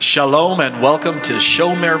Shalom and welcome to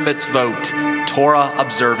Shomer Mitzvot, Torah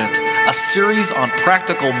Observant, a series on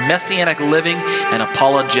practical Messianic living and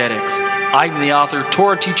apologetics. I'm the author,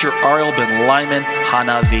 Torah teacher Ariel ben Lyman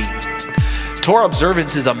Hanavi. Torah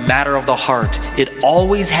observance is a matter of the heart. It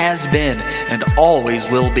always has been and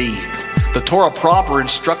always will be. The Torah proper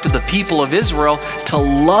instructed the people of Israel to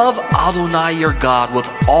love Adonai your God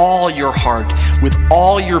with all your heart, with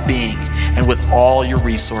all your being, and with all your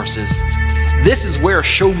resources. This is where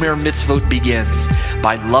Shomer Mitzvot begins,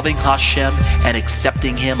 by loving Hashem and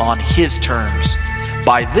accepting Him on His terms.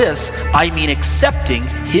 By this, I mean accepting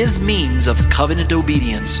His means of covenant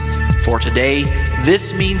obedience. For today,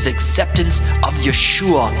 this means acceptance of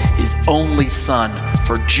Yeshua, His only Son,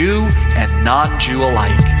 for Jew and non-Jew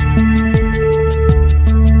alike.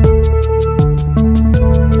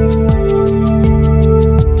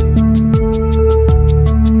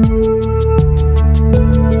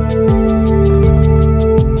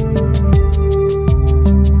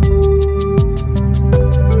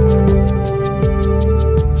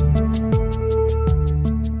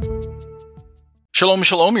 Shalom,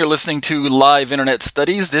 shalom. You're listening to Live Internet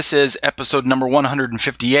Studies. This is episode number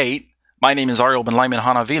 158. My name is Ariel ben Lyman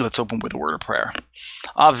Hanavi. Let's open with a word of prayer.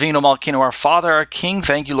 Avinu Malkeinu, our Father, our King,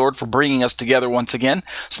 thank you, Lord, for bringing us together once again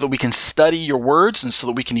so that we can study your words and so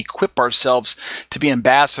that we can equip ourselves to be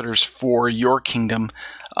ambassadors for your kingdom,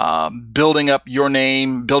 building up your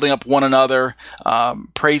name, building up one another,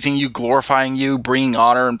 praising you, glorifying you, bringing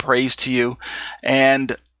honor and praise to you,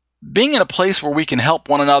 and being in a place where we can help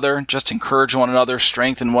one another, just encourage one another,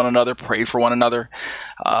 strengthen one another, pray for one another,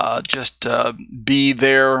 just be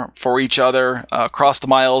there for each other, across the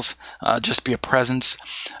miles, just be a presence.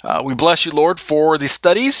 We bless you, Lord, for these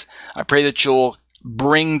studies. I pray that you'll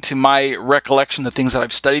bring to my recollection the things that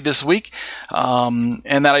I've studied this week, and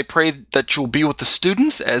that I pray that you'll be with the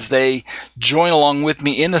students as they join along with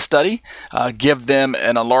me in the study, give them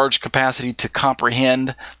a large capacity to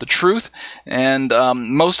comprehend the truth, and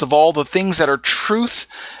most of all, the things that are truth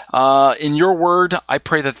in your word. I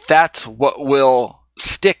pray that that's what will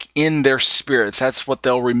stick in their spirits. That's what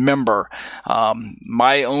they'll remember.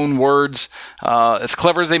 My own words, as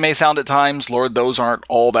clever as they may sound at times, Lord, those aren't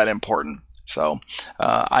all that important. So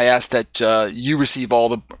I ask that you receive all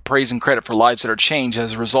the praise and credit for lives that are changed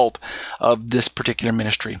as a result of this particular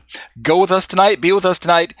ministry. Go with us tonight, be with us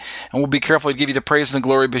tonight, and we'll be careful to give you the praise and the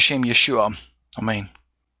glory b'shem Yeshua. Amen.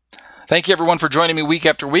 Thank you, everyone, for joining me week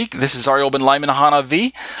after week. This is Ariel ben Lyman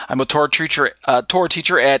Hanavi. I'm a Torah teacher at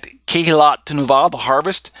Kehilat Tenuvah, the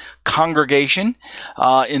Harvest Congregation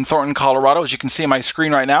in Thornton, Colorado. As you can see on my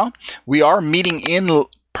screen right now, we are meeting in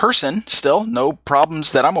person still, no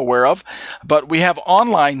problems that I'm aware of, but we have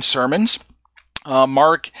online sermons.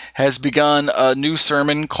 Mark has begun a new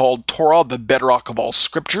sermon called Torah, the Bedrock of All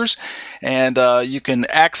Scriptures, and you can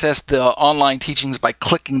access the online teachings by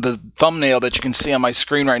clicking the thumbnail that you can see on my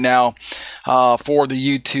screen right now for the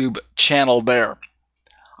YouTube channel there.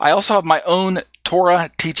 I also have my own Torah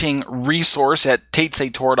teaching resource at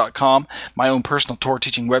tetzetorah.com, my own personal Torah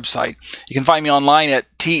teaching website. You can find me online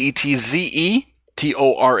at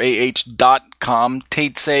TETZETORAH.com,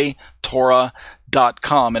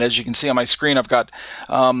 tetzetorah.com. And as you can see on my screen, I've got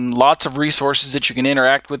lots of resources that you can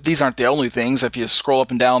interact with. These aren't the only things. If you scroll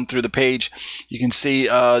up and down through the page, you can see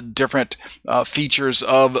different features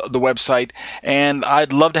of the website. And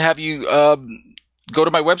I'd love to have you go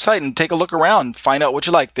to my website and take a look around, find out what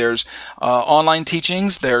you like. There's online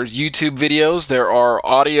teachings, there's YouTube videos, there are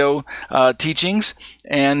audio teachings,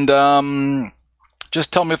 and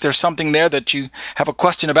just tell me if there's something there that you have a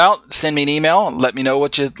question about. Send me an email. Let me know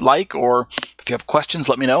what you'd like, or if you have questions,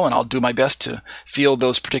 let me know, and I'll do my best to field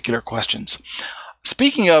those particular questions.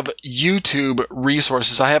 Speaking of YouTube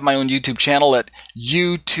resources, I have my own YouTube channel at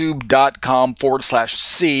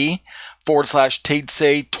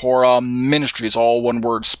youtube.com/C/Tetze Torah Ministries, all one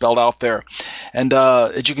word spelled out there. And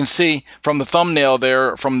as you can see from the thumbnail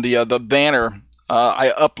there, from the banner,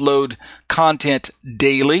 I upload content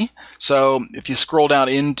daily. So if you scroll down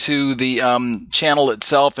into the channel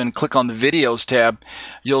itself and click on the videos tab,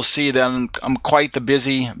 you'll see that I'm quite the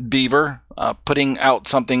busy beaver, putting out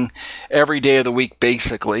something every day of the week,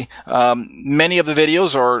 basically. Many of the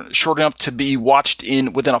videos are short enough to be watched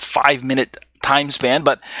within a 5-minute time span,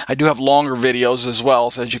 but I do have longer videos as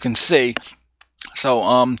well, so as you can see.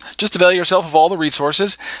 So just avail yourself of all the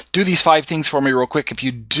resources. Do these 5 things for me real quick. If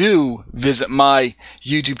you do visit my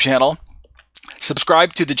YouTube channel,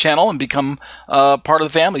 subscribe to the channel and become part of the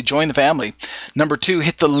family. Join the family. Number 2,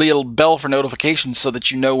 hit the little bell for notifications so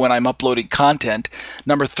that you know when I'm uploading content.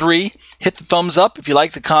 Number 3, hit the thumbs up if you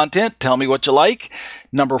like the content. Tell me what you like.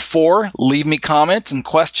 Number 4, leave me comments and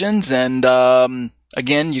questions, and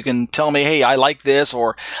Again, you can tell me, hey, I like this,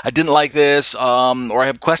 or I didn't like this, or I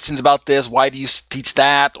have questions about this. Why do you teach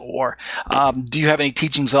that? Or do you have any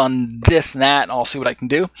teachings on this and that? And I'll see what I can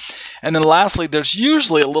do. And then lastly, there's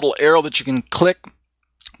usually a little arrow that you can click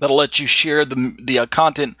that'll let you share the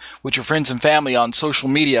content with your friends and family on social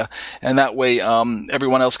media, and that way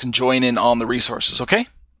everyone else can join in on the resources, okay?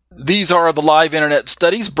 These are the live internet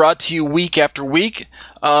studies brought to you week after week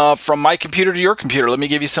from my computer to your computer. Let me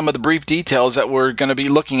give you some of the brief details that we're going to be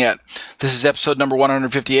looking at. This is episode number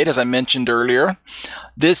 158, as I mentioned earlier.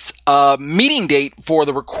 This meeting date for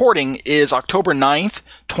the recording is October 9th,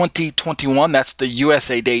 2021. That's the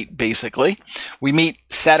USA date, basically. We meet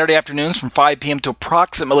Saturday afternoons from 5 p.m. to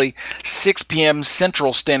approximately 6 p.m.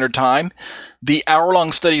 Central Standard Time. The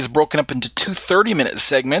hour-long study is broken up into two 30-minute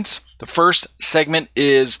segments. The first segment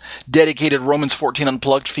is dedicated Romans 14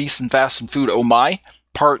 Unplugged, Feast and Fast and Food, Oh My,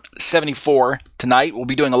 part 74 tonight. We'll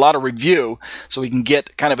be doing a lot of review so we can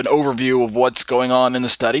get kind of an overview of what's going on in the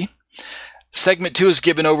study. Segment 2 is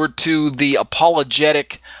given over to the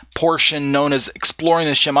apologetic portion known as Exploring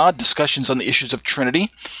the Shema, discussions on the issues of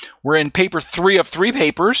Trinity. We're in paper 3 of 3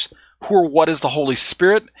 papers, Who or What is the Holy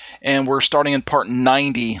Spirit? And we're starting in part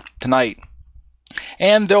 90 tonight.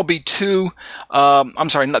 And there'll be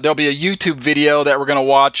there'll be a YouTube video that we're going to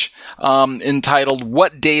watch entitled,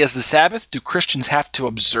 What Day is the Sabbath? Do Christians Have to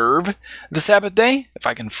Observe the Sabbath Day? If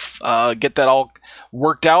I can get that all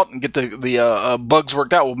worked out and get the bugs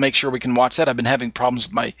worked out, we'll make sure we can watch that. I've been having problems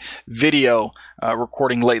with my video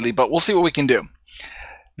recording lately, but we'll see what we can do.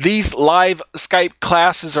 These live Skype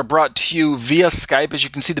classes are brought to you via Skype. As you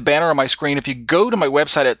can see the banner on my screen, if you go to my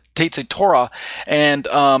website at Tetze Torah and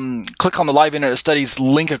click on the Live Internet Studies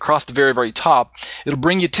link across the very, very top, it'll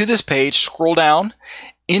bring you to this page. Scroll down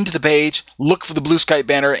into the page, look for the blue Skype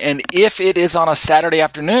banner, and if it is on a Saturday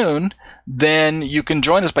afternoon, then you can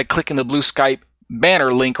join us by clicking the blue Skype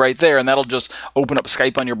banner link right there, and that'll just open up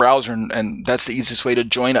Skype on your browser, and that's the easiest way to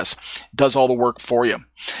join us. It does all the work for you.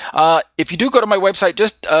 If you do go to my website,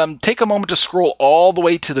 just take a moment to scroll all the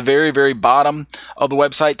way to the very, very bottom of the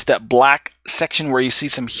website to that black section where you see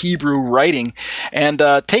some Hebrew writing, and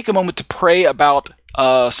take a moment to pray about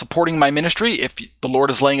supporting my ministry. If the Lord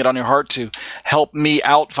is laying it on your heart to help me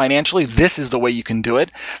out financially, this is the way you can do it.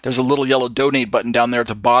 There's a little yellow donate button down there at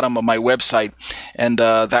the bottom of my website, and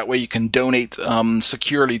that way you can donate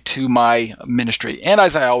securely to my ministry. And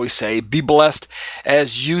as I always say, be blessed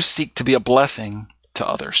as you seek to be a blessing to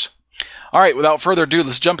others. All right, without further ado,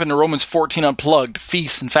 let's jump into Romans 14 Unplugged,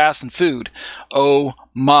 Feast and Fast and Food. Oh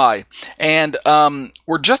my. And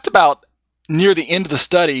we're just about near the end of the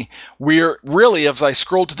study. We're really, as I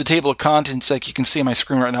scroll to the table of contents, like you can see on my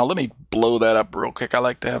screen right now, let me blow that up real quick. I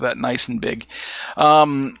like to have that nice and big.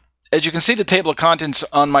 As you can see the table of contents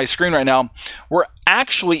on my screen right now, we're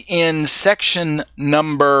actually in section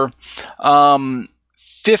number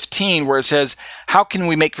 15, where it says, how can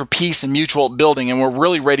we make for peace and mutual building? And we're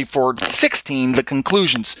really ready for 16, the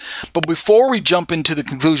conclusions. But before we jump into the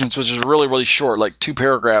conclusions, which is really, really short, like 2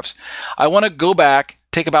 paragraphs, I want to go back,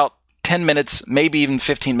 take about 10 minutes, maybe even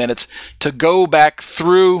 15 minutes, to go back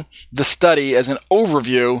through the study as an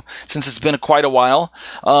overview, since it's been quite a while.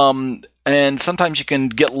 And sometimes you can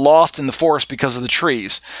get lost in the forest because of the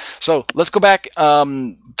trees. So let's go back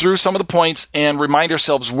through some of the points and remind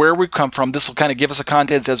ourselves where we've come from. This will kind of give us a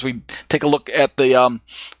context as we take a look at the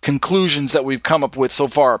conclusions that we've come up with so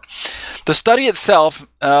far. The study itself,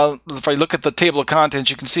 if I look at the table of contents,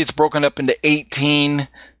 you can see it's broken up into 18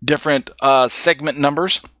 different segment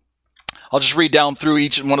numbers. I'll just read down through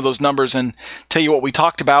each one of those numbers and tell you what we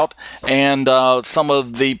talked about and some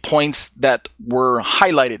of the points that were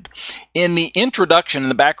highlighted. In the introduction, in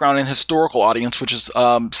the background and historical audience, which is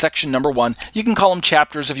section number 1, you can call them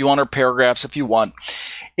chapters if you want or paragraphs if you want.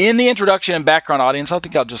 In the introduction and background audience, I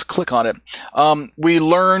think I'll just click on it. We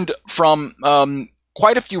learned from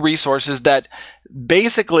quite a few resources that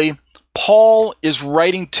basically Paul is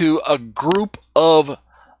writing to a group of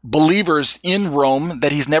believers in Rome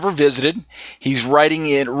that he's never visited. He's writing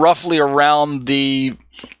it roughly around the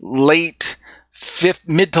mid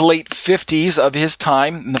to late 50s of his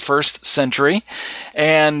time in the 1st century.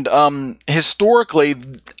 And historically,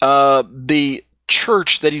 the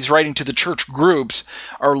church that he's writing to, the church groups,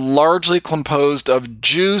 are largely composed of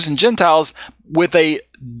Jews and Gentiles with a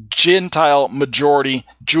Gentile majority,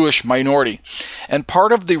 Jewish minority. And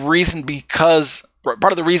part of the reason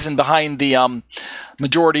behind the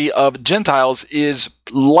majority of Gentiles is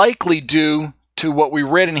likely due to what we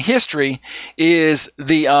read in history is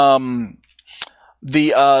the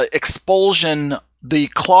expulsion,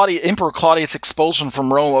 Emperor Claudius' expulsion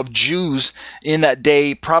from Rome of Jews in that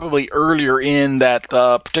day, probably earlier in that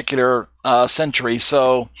particular century,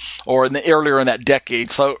 so, or earlier in that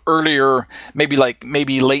decade. So earlier, maybe late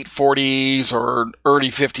 40s or early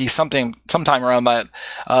 50s, sometime around that.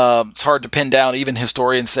 It's hard to pin down. Even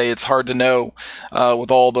historians say it's hard to know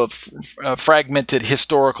with all the fragmented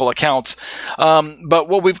historical accounts. But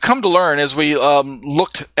what we've come to learn as we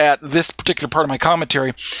looked at this particular part of my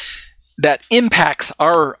commentary that impacts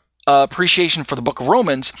our appreciation for the book of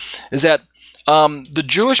Romans is that the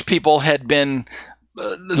Jewish people had been,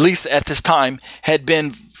 at least at this time, had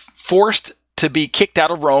been forced to be kicked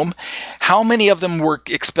out of Rome. How many of them were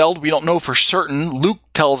expelled, we don't know for certain. Luke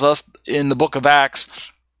tells us in the book of Acts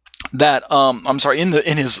that,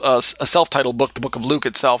 in his self-titled book, the book of Luke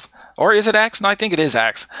itself, or is it Acts? No, I think it is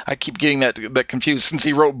Acts. I keep getting that confused since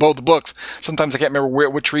he wrote both books. Sometimes I can't remember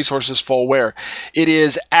which resources fall where. It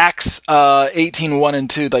is Acts 18:1 and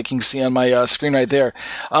 2, like you can see on my screen right there.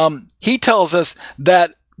 He tells us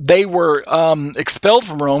that they were expelled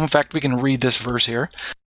from Rome. In fact, we can read this verse here.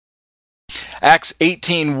 Acts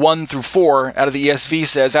 18:1 through 4 out of the ESV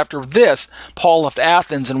says, "After this, Paul left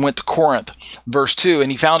Athens and went to Corinth." Verse 2, "And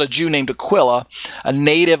he found a Jew named Aquila, a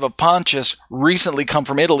native of Pontus, recently come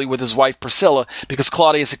from Italy with his wife Priscilla, because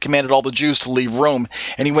Claudius had commanded all the Jews to leave Rome,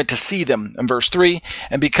 and he went to see them." And verse 3,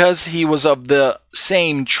 "And because he was of the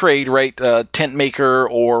same trade, right, tent maker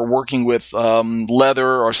or working with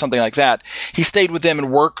leather or something like that, he stayed with them and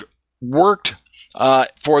worked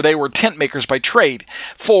for they were tent makers by trade.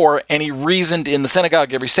 And he reasoned in the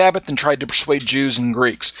synagogue every Sabbath and tried to persuade Jews and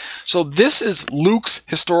Greeks." So this is Luke's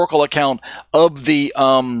historical account of the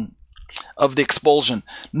expulsion.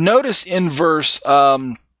 Notice in verse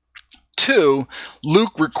 2,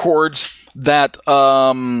 Luke records that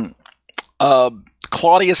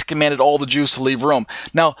Claudius commanded all the Jews to leave Rome.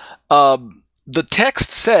 Now, the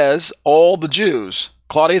text says all the Jews.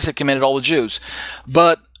 Claudius had commanded all the Jews,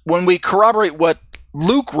 but when we corroborate what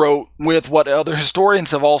Luke wrote with what other historians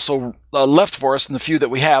have also left for us, and the few that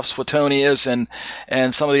we have, Suetonius and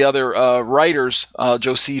some of the other writers,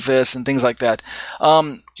 Josephus and things like that,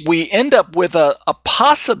 we end up with a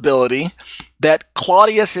possibility that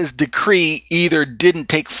Claudius's decree either didn't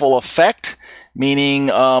take full effect, meaning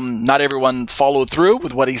not everyone followed through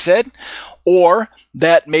with what he said, or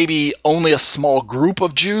that maybe only a small group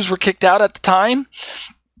of Jews were kicked out at the time.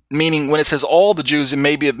 Meaning, when it says all the Jews, it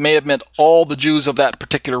may have meant all the Jews of that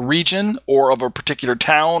particular region or of a particular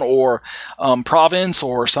town or province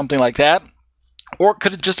or something like that. Or it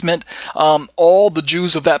could have just meant all the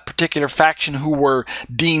Jews of that particular faction who were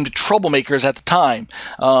deemed troublemakers at the time.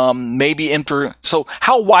 So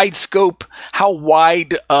how wide scope, how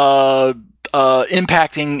wide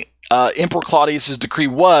impacting Emperor Claudius's decree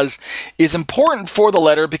is important for the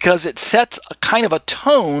letter, because it sets a kind of a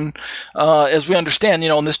tone, as we understand,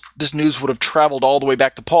 and this news would have traveled all the way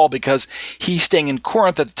back to Paul, because he's staying in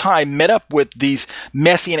Corinth at the time, met up with these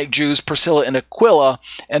Messianic Jews, Priscilla and Aquila,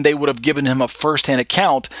 and they would have given him a first-hand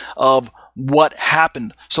account of what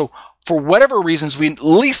happened. So for whatever reasons, we at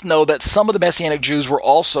least know that some of the Messianic Jews were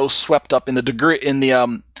also swept up in the decree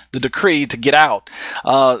to get out.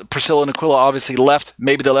 Priscilla and Aquila obviously left.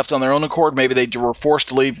 Maybe they left on their own accord. Maybe they were forced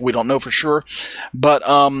to leave. We don't know for sure. But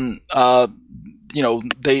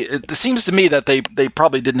it seems to me that they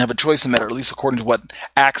probably didn't have a choice in the matter, at least according to what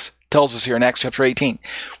Acts tells us here in Acts chapter 18.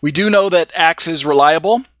 We do know that Acts is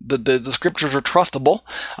reliable. The scriptures are trustable,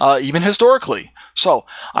 even historically. So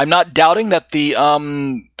I'm not doubting that the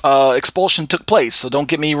expulsion took place, so don't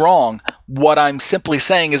get me wrong. What I'm simply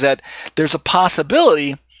saying is that there's a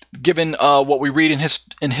possibility, given what we read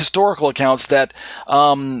in historical accounts, that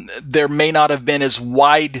there may not have been as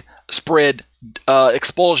widespread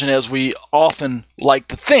expulsion as we often like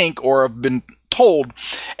to think or have been told.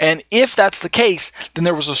 And if that's the case, then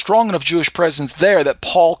there was a strong enough Jewish presence there that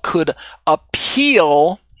Paul could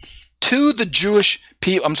appeal to the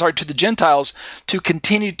to the Gentiles to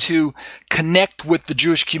continue to connect with the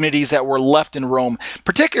Jewish communities that were left in Rome.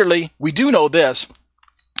 Particularly, we do know this.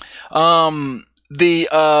 As we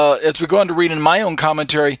go on to read in my own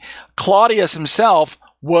commentary, Claudius himself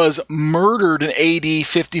was murdered in AD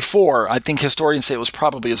 54. I think historians say it was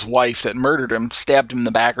probably his wife that murdered him, stabbed him in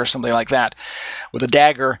the back or something like that with a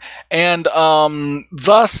dagger. And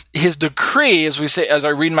thus his decree, as I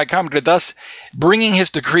read in my commentary, thus bringing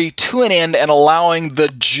his decree to an end and allowing the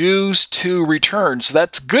Jews to return. So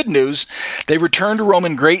that's good news. They returned to Rome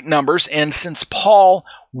in great numbers, and since Paul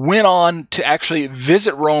went on to actually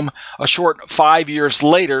visit Rome a short 5 years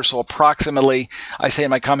later, so approximately, I say in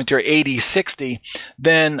my commentary, AD 60,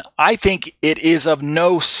 then I think it is of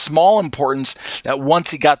no small importance that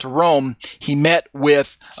once he got to Rome, he met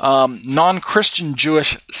with non-Christian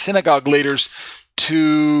Jewish synagogue leaders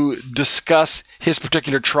to discuss his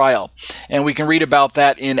particular trial. And we can read about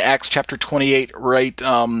that in Acts chapter 28 right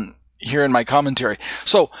here in my commentary.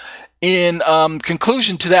 So in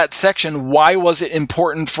conclusion to that section, why was it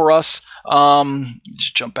important for us?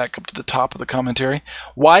 Just jump back up to the top of the commentary.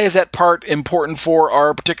 Why is that part important for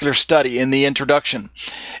our particular study in the introduction?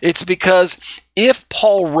 It's because if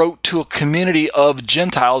Paul wrote to a community of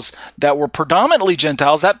Gentiles that were predominantly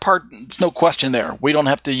Gentiles, that part, there's no question there. We don't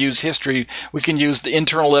have to use history. We can use the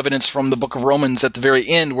internal evidence from the book of Romans at the very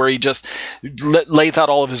end, where he just lays out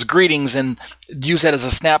all of his greetings and use that as a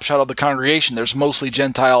snapshot of the congregation. There's mostly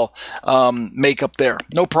Gentile makeup there.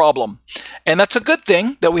 No problem. And that's a good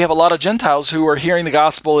thing that we have a lot of Gentiles who are hearing the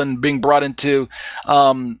gospel and being brought into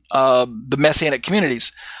the Messianic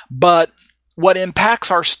communities. But what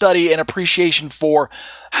impacts our study and appreciation for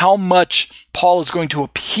how much Paul is going to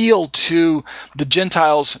appeal to the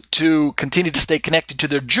Gentiles to continue to stay connected to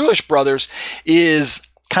their Jewish brothers is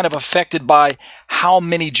kind of affected by how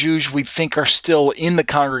many Jews we think are still in the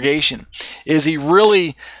congregation. Is he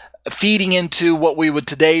really feeding into what we would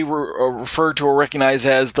today refer to or recognize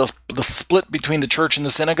as the split between the church and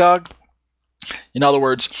the synagogue? In other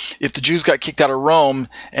words, if the Jews got kicked out of Rome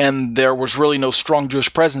and there was really no strong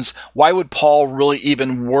Jewish presence, why would Paul really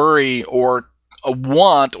even worry or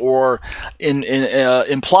want or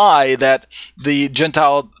imply that the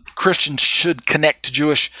Gentile Christians should connect to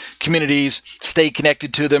Jewish communities, stay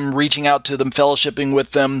connected to them, reaching out to them, fellowshipping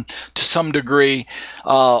with them to some degree?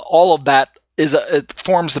 All of that it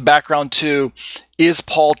forms the background to, is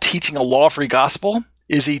Paul teaching a law-free gospel?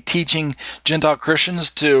 Is he teaching Gentile Christians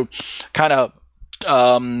to kind of,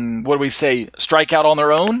 strike out on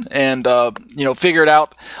their own and, figure it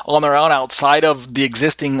out on their own outside of the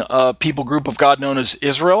existing people group of God known as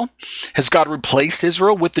Israel? Has God replaced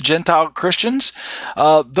Israel with the Gentile Christians?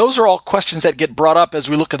 Those are all questions that get brought up as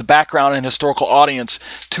we look at the background and historical audience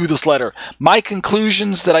to this letter. My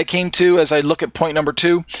conclusions that I came to as I look at point number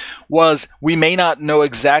 2 was we may not know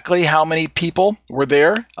exactly how many people were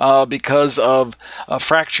there because of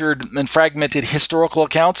fractured and fragmented historical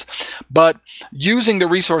accounts, but using the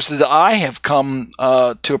resources that I have come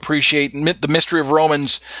to appreciate, the Mystery of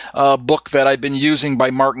Romans book that I've been using by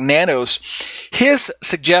Mark Nanos, his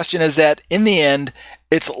suggestion is that in the end,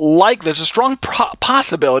 it's like there's a strong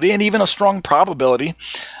possibility and even a strong probability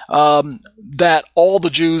that all the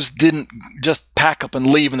Jews didn't just pack up and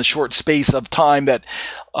leave in the short space of time that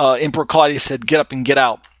Emperor Claudius said, get up and get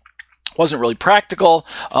out. Wasn't really practical.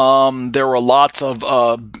 There were lots of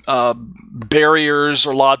barriers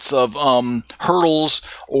or lots of hurdles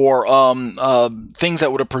or things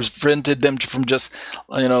that would have prevented them from just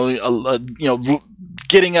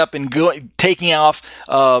getting up and taking off,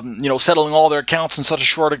 settling all their accounts in such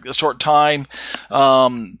a short time,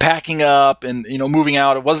 packing up and moving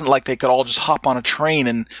out. It wasn't like they could all just hop on a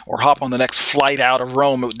train or hop on the next flight out of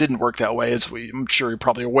Rome. It didn't work that way, I'm sure you're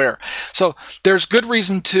probably aware. So there's good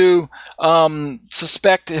reason to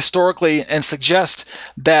suspect historically and suggest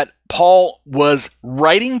that Paul was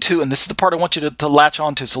writing to, and this is the part I want you to latch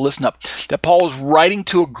on to, so listen up, that Paul was writing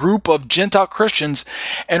to a group of Gentile Christians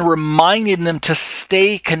and reminding them to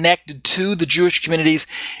stay connected to the Jewish communities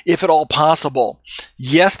if at all possible.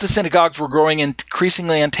 Yes, the synagogues were growing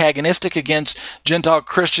increasingly antagonistic against Gentile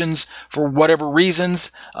Christians for whatever reasons,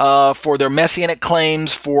 for their messianic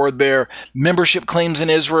claims, for their membership claims in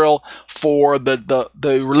Israel, for the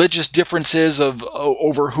religious differences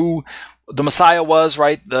over who the Messiah was,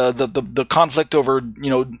 right? The conflict over,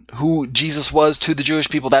 who Jesus was to the Jewish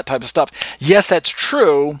people, that type of stuff. Yes, that's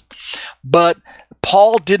true, but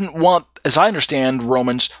Paul didn't want, as I understand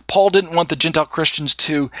Romans, Paul didn't want the Gentile Christians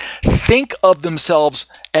to think of themselves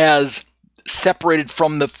as separated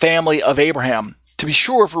from the family of Abraham. To be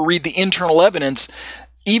sure, if we read the internal evidence,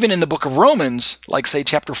 even in the book of Romans, like say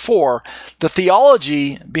chapter 4, the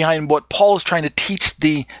theology behind what Paul is trying to teach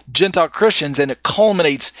the Gentile Christians, and it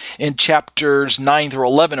culminates in chapters 9 through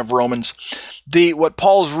 11 of Romans, what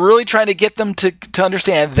Paul is really trying to get them to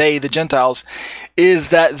understand, the Gentiles, is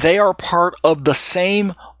that they are part of the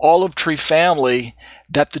same olive tree family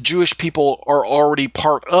that the Jewish people are already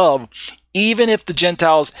part of, even if the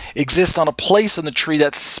Gentiles exist on a place in the tree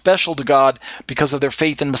that's special to God because of their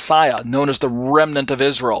faith in Messiah, known as the remnant of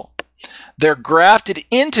Israel. They're grafted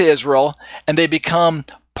into Israel, and they become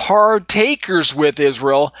partakers with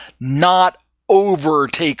Israel, not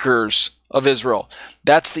overtakers of Israel.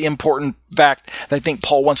 That's the important fact that I think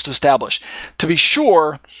Paul wants to establish. To be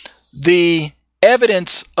sure, the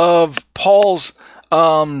evidence of Paul's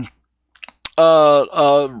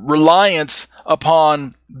reliance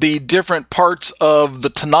upon the different parts of the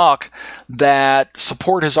Tanakh that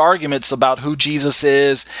support his arguments about who Jesus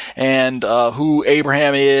is and who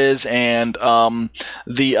Abraham is, and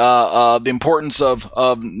the importance of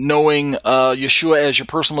knowing Yeshua as your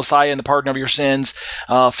personal Messiah and the pardon of your sins,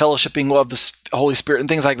 fellowshipping of the Holy Spirit, and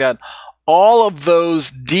things like that. All of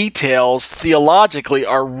those details theologically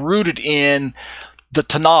are rooted in the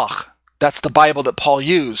Tanakh. That's the Bible that Paul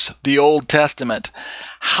used, the Old Testament.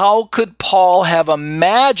 How could Paul have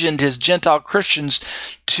imagined his Gentile Christians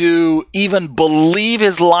to even believe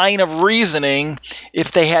his line of reasoning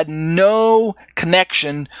if they had no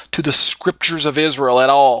connection to the scriptures of Israel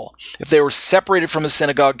at all? If they were separated from the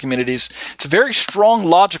synagogue communities? It's a very strong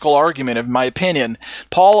logical argument, in my opinion.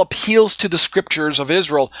 Paul appeals to the scriptures of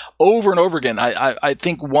Israel over and over again. I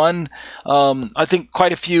think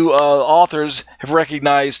quite a few authors have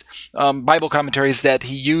recognized Bible commentaries that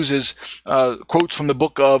he uses quotes from the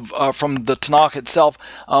book from the Tanakh itself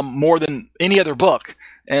more than any other book.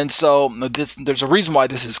 And so there's a reason why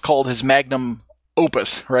this is called his magnum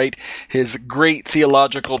opus, right? His great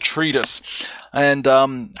theological treatise. And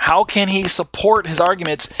how can he support his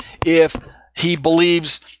arguments if he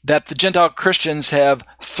believes that the Gentile Christians have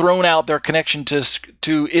thrown out their connection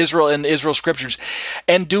to Israel and Israel's scriptures?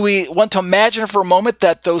 And do we want to imagine for a moment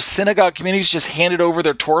that those synagogue communities just handed over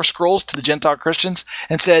their Torah scrolls to the Gentile Christians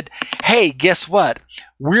and said, hey, guess what?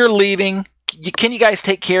 We're leaving. Can you guys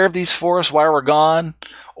take care of these for us while we're gone?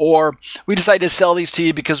 Or we decided to sell these to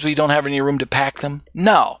you because we don't have any room to pack them?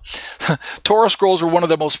 No. Torah scrolls are one of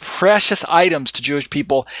the most precious items to Jewish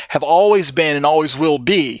people, have always been and always will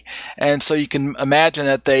be. And so you can imagine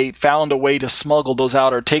that they found a way to smuggle those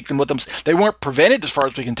out or take them with them. They weren't prevented, as far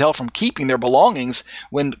as we can tell, from keeping their belongings.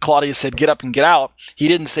 When Claudius said, get up and get out, he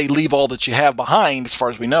didn't say, leave all that you have behind, as far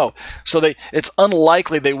as we know. So it's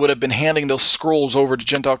unlikely they would have been handing those scrolls over to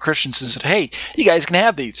Gentile Christians and said, hey, you guys can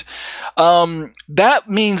have these. That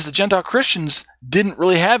means the Gentile Christians didn't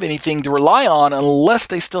really have anything to rely on unless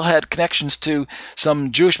they still had connections to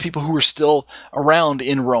some Jewish people who were still around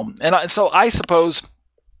in Rome. And so I suppose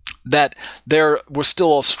that there was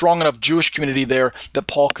still a strong enough Jewish community there that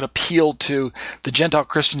Paul could appeal to the Gentile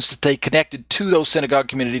Christians to stay connected to those synagogue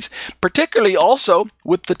communities, particularly also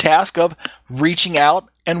with the task of reaching out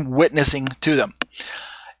and witnessing to them.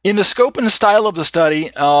 In the scope and style of the study,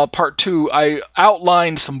 part 2, I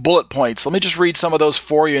outlined some bullet points. Let me just read some of those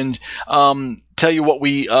for you and tell you what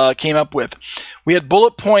we came up with. We had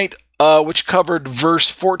bullet point which covered verse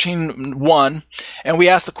 14:1, and we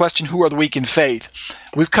asked the question, who are the weak in faith?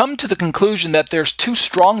 We've come to the conclusion that there's two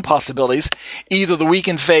strong possibilities. Either the weak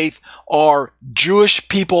in faith are Jewish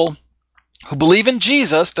people who believe in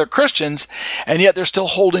Jesus, they're Christians, and yet they're still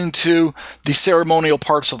holding to the ceremonial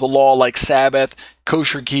parts of the law like Sabbath,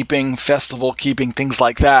 kosher keeping, festival keeping, things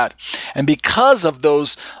like that. And because of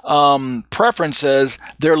those preferences,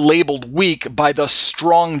 they're labeled weak by the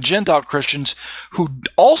strong Gentile Christians who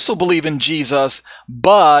also believe in Jesus,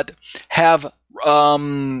 but have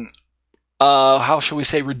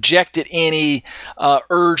rejected any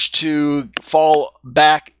urge to fall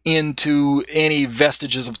back into any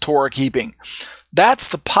vestiges of Torah keeping. That's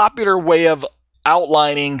the popular way of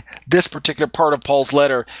outlining this particular part of Paul's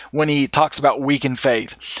letter when he talks about weak in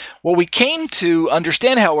faith. What we came to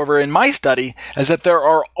understand, however, in my study, is that there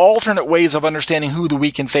are alternate ways of understanding who the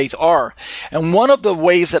weak in faith are. And one of the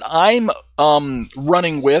ways that I'm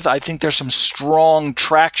running with, I think there's some strong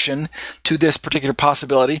traction to this particular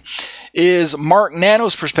possibility, is Mark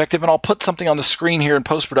Nano's perspective, and I'll put something on the screen here in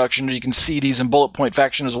post-production so you can see these in bullet point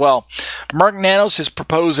fashion as well. Mark Nanos is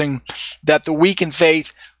proposing that the weak in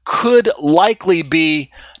faith could likely be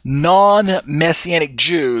non-Messianic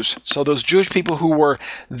Jews. So those Jewish people who were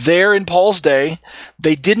there in Paul's day,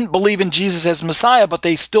 they didn't believe in Jesus as Messiah, but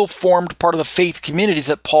they still formed part of the faith communities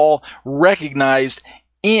that Paul recognized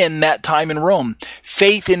in that time in Rome.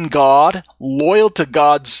 Faith in God, loyal to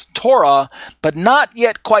God's Torah, but not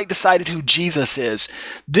yet quite decided who Jesus is.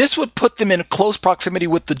 This would put them in close proximity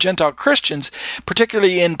with the Gentile Christians,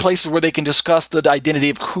 particularly in places where they can discuss the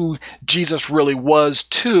identity of who Jesus really was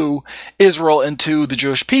to Israel and to the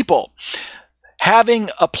Jewish people.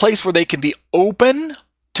 Having a place where they can be open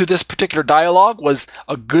to this particular dialogue was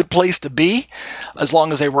a good place to be, as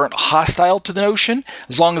long as they weren't hostile to the notion,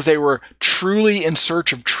 as long as they were truly in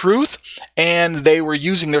search of truth, and they were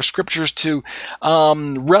using their scriptures to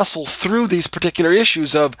wrestle through these particular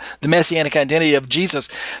issues of the messianic identity of Jesus.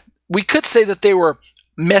 We could say that they were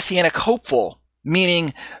messianic hopeful,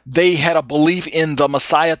 meaning they had a belief in the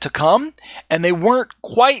Messiah to come, and they weren't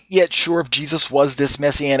quite yet sure if Jesus was this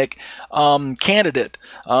messianic candidate.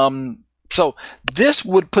 So this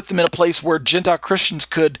would put them in a place where Gentile Christians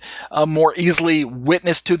could more easily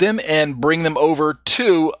witness to them and bring them over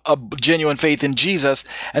to a genuine faith in Jesus,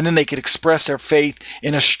 and then they could express their faith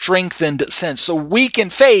in a strengthened sense. So weak in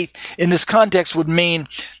faith in this context would mean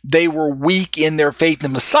they were weak in their faith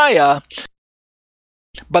in the Messiah,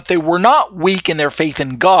 but they were not weak in their faith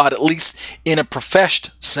in God, at least in a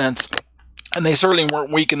professed sense. And they certainly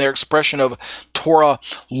weren't weak in their expression of Torah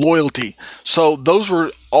loyalty. So those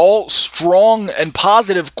were all strong and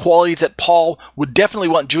positive qualities that Paul would definitely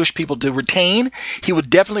want Jewish people to retain. He would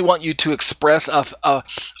definitely want you to express a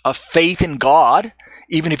faith in God.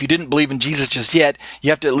 Even if you didn't believe in Jesus just yet, you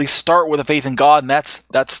have to at least start with a faith in God, and that's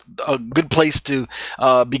a good place to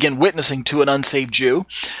begin witnessing to an unsaved Jew.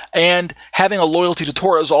 And having a loyalty to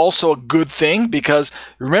Torah is also a good thing, because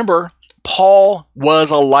remember, Paul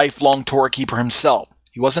was a lifelong Torah keeper himself.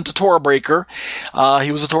 He wasn't a Torah breaker.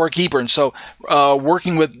 He was a Torah keeper. And so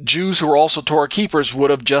working with Jews who were also Torah keepers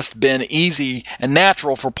would have just been easy and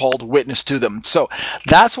natural for Paul to witness to them. So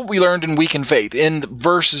that's what we learned in Weak in Faith. In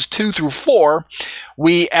verses 2 through 4,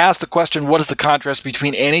 we asked the question, what is the contrast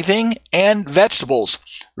between anything and vegetables?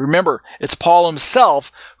 Remember, it's Paul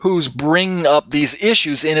himself who's bringing up these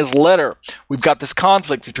issues in his letter. We've got this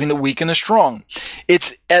conflict between the weak and the strong.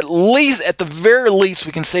 It's at the very least,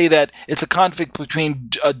 we can say that it's a conflict between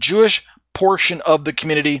a Jewish portion of the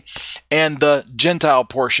community and the Gentile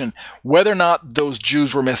portion. Whether or not those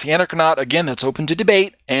Jews were Messianic or not, again, that's open to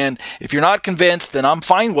debate. And if you're not convinced, then I'm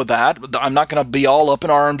fine with that. I'm not going to be all up in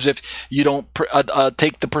arms if you don't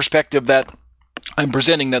take the perspective that I'm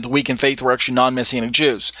presenting that the weak in faith were actually non-Messianic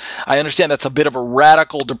Jews. I understand that's a bit of a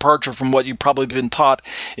radical departure from what you've probably been taught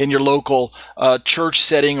in your local church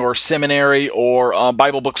setting or seminary or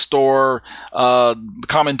Bible bookstore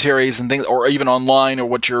commentaries and things, or even online, or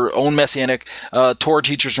what your own Messianic Torah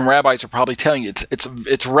teachers and rabbis are probably telling you.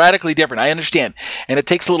 It's radically different. I understand, and it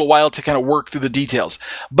takes a little while to kind of work through the details.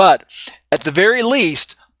 But at the very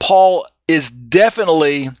least, Paul is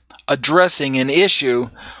definitely addressing an issue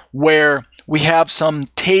where we have some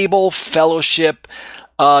table fellowship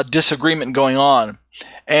disagreement going on.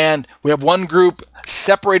 And we have one group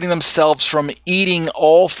separating themselves from eating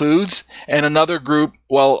all foods, and another group,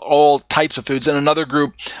 all types of foods, and another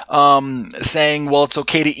group saying, well, it's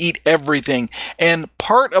okay to eat everything. And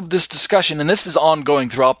part of this discussion, and this is ongoing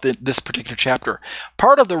throughout this particular chapter,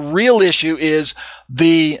 part of the real issue is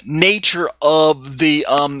the nature of the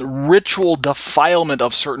ritual defilement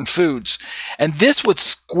of certain foods. And this would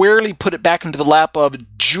squarely put it back into the lap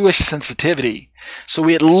of Jewish sensitivity. So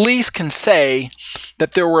we at least can say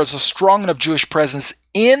that there was a strong enough Jewish presence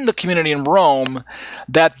in the community in Rome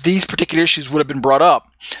that these particular issues would have been brought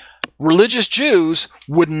up. Religious Jews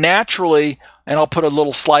would naturally, and I'll put a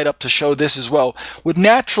little slide up to show this as well, would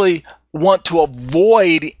naturally want to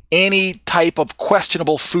avoid any type of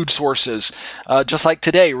questionable food sources. Just like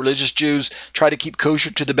today, religious Jews try to keep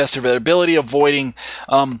kosher to the best of their ability, avoiding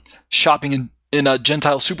shopping in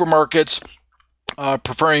Gentile supermarkets,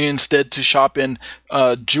 preferring instead to shop in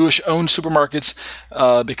Jewish-owned supermarkets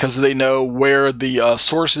because they know where the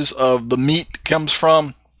sources of the meat comes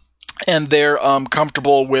from, and they're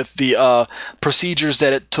comfortable with the procedures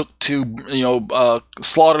that it took to,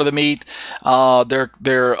 slaughter the meat.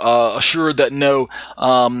 They're assured that no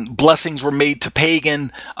blessings were made to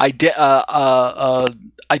pagan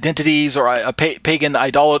identities or pagan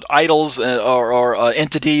idols or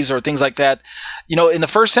entities or things like that. In the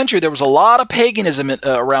first century, there was a lot of paganism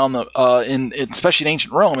around especially in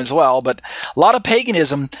ancient Rome as well, but a lot of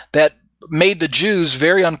paganism that made the Jews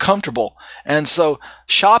very uncomfortable. And so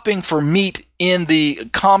shopping for meat in the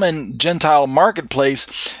common Gentile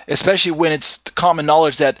marketplace, especially when it's common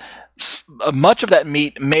knowledge that much of that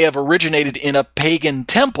meat may have originated in a pagan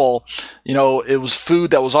temple, it was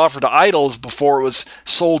food that was offered to idols before it was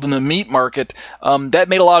sold in the meat market, that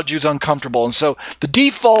made a lot of Jews uncomfortable. And so the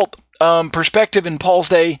default perspective in Paul's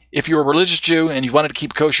day, if you were a religious Jew and you wanted to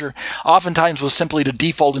keep kosher, oftentimes was simply to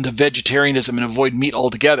default into vegetarianism and avoid meat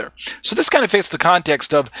altogether. So this kind of fits the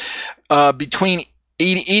context of between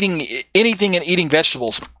eating anything and eating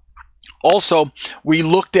vegetables. Also, we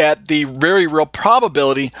looked at the very real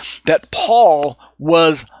probability that Paul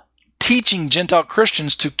was teaching Gentile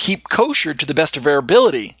Christians to keep kosher to the best of their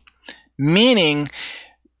ability, meaning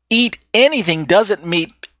eat anything doesn't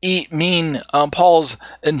mean Paul's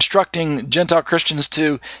instructing Gentile Christians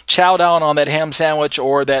to chow down on that ham sandwich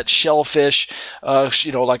or that shellfish,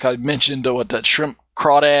 like I mentioned, that shrimp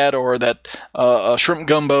crawdad or that shrimp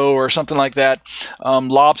gumbo or something like that,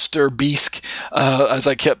 lobster bisque, as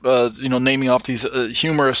I kept naming off these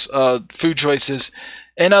humorous food choices.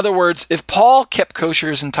 In other words, if Paul kept kosher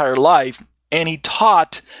his entire life and he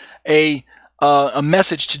taught a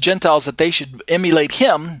message to Gentiles that they should emulate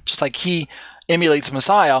him, just like he emulates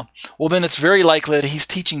Messiah, well, then it's very likely that he's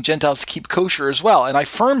teaching Gentiles to keep kosher as well. And I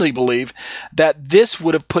firmly believe that this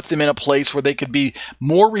would have put them in a place where they could be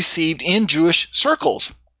more received in Jewish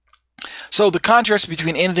circles. So the contrast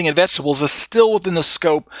between anything and vegetables is still within the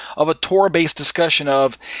scope of a Torah-based discussion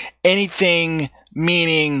of anything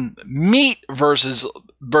meaning meat versus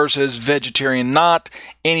vegetarian, not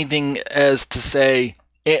anything as to say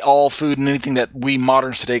all food and anything that we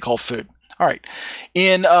moderns today call food. All right.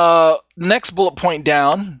 In next bullet point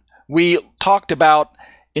down, we talked about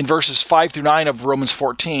in verses 5 through 9 of Romans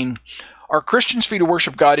 14, are Christians free to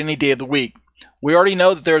worship God any day of the week? We already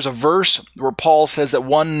know that there's a verse where Paul says that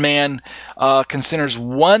one man considers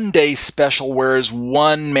one day special, whereas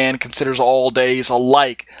one man considers all days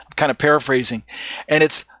alike. I'm kind of paraphrasing. And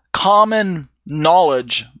it's common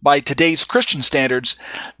knowledge by today's Christian standards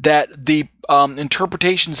that the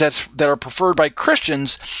interpretations that are preferred by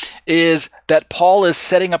Christians is that Paul is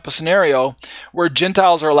setting up a scenario where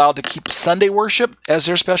Gentiles are allowed to keep Sunday worship as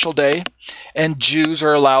their special day, and Jews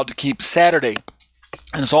are allowed to keep Saturday.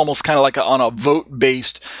 And it's almost kind of like on a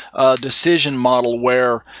vote-based decision model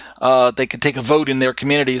where they can take a vote in their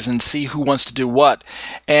communities and see who wants to do what.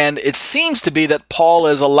 And it seems to be that Paul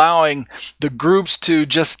is allowing the groups to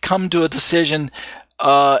just come to a decision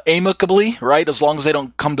amicably, right? As long as they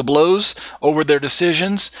don't come to blows over their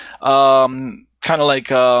decisions. Kind of like...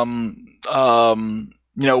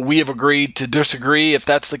 we have agreed to disagree if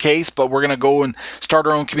that's the case, but we're going to go and start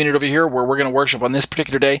our own community over here where we're going to worship on this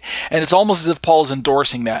particular day. And it's almost as if Paul is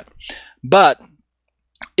endorsing that. But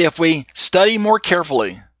if we study more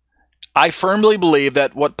carefully, I firmly believe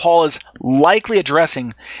that what Paul is likely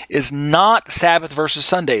addressing is not Sabbath versus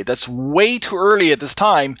Sunday. That's way too early at this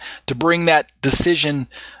time to bring that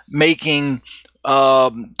decision-making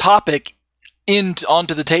topic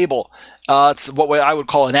onto the table. It's what I would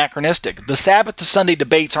call anachronistic. The Sabbath to Sunday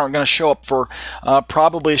debates aren't going to show up for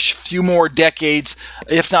probably a few more decades,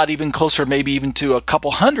 if not even closer, maybe even to a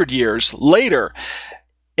couple hundred years later.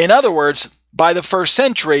 In other words, by the first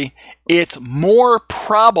century, it's more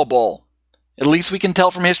probable, at least we can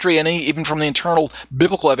tell from history and even from the internal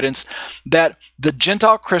biblical evidence, that the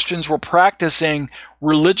Gentile Christians were practicing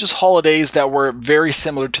religious holidays that were very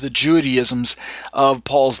similar to the Judaisms of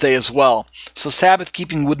Paul's day as well. So Sabbath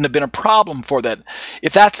keeping wouldn't have been a problem for that.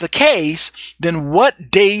 If that's the case, then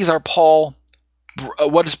what days is Paul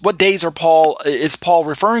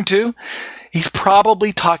referring to? He's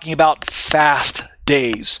probably talking about fast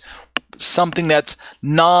days, something that's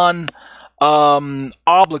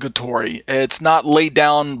obligatory. It's not laid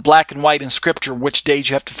down black and white in Scripture which days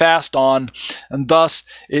you have to fast on, and thus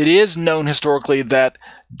it is known historically that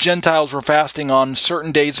Gentiles were fasting on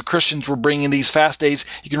certain days. The Christians were bringing these fast days.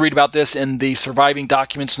 You can read about this in the surviving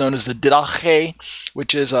documents known as the Didache,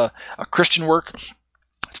 which is a Christian work.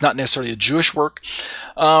 It's not necessarily a Jewish work,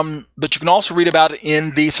 but you can also read about it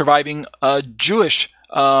in the surviving Jewish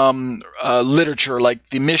literature, like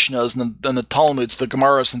the Mishnahs and the Talmuds, the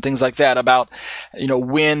Gemaras, and things like that, about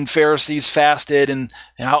when Pharisees fasted and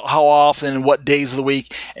how often and what days of the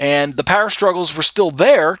week. And the power struggles were still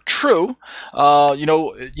there, true.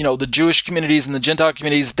 The Jewish communities and the Gentile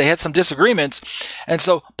communities, they had some disagreements, and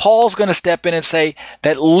so Paul's going to step in and say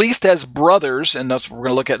that at least as brothers, and that's what we're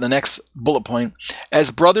going to look at in the next bullet point,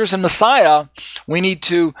 as brothers in Messiah, we need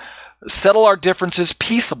to settle our differences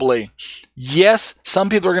peaceably. Yes, some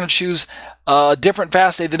people are going to choose a different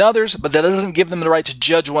fast day than others, but that doesn't give them the right to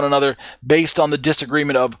judge one another based on the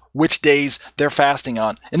disagreement of which days they're fasting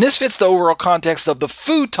on. And this fits the overall context of the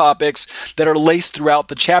food topics that are laced throughout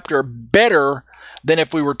the chapter better than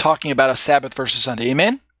if we were talking about a Sabbath versus Sunday.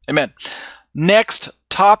 Amen? Amen. Next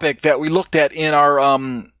topic that we looked at in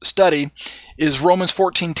our study is Romans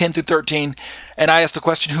 14, 10 through 13. And I asked the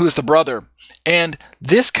question, who is the brother? And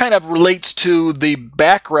this kind of relates to the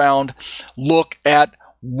background look at,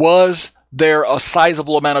 was there a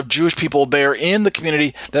sizable amount of Jewish people there in the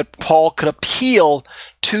community that Paul could appeal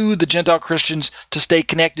to the Gentile Christians to stay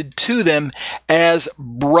connected to them as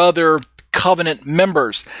brother covenant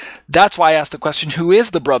members? That's why I asked the question, who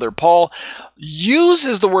is the brother? Paul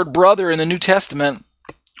uses the word brother in the New Testament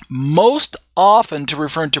most often to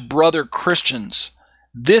refer to brother Christians.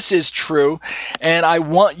 This is true, and I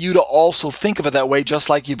want you to also think of it that way, just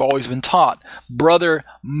like you've always been taught. Brother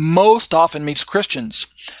most often means Christians.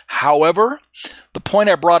 However, the point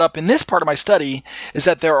I brought up in this part of my study is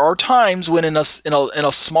that there are times when in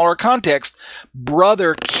a smaller context,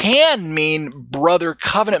 brother can mean brother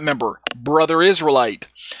covenant member, brother Israelite,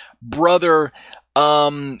 brother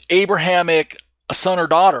Abrahamic son or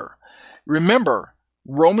daughter. Remember,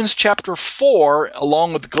 Romans chapter 4,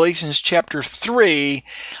 along with Galatians chapter 3,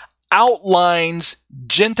 outlines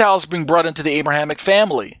Gentiles being brought into the Abrahamic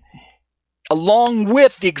family, along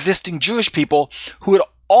with the existing Jewish people who had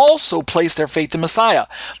also placed their faith in Messiah.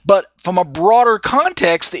 But from a broader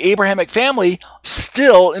context, the Abrahamic family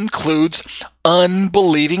still includes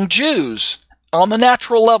unbelieving Jews on the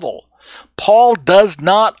natural level. Paul does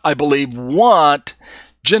not, I believe, want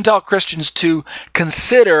Gentile Christians to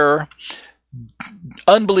consider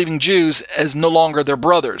unbelieving Jews as no longer their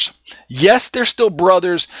brothers. Yes, they're still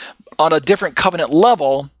brothers on a different covenant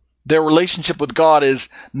level. Their relationship with God is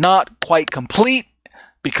not quite complete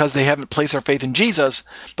because they haven't placed their faith in Jesus,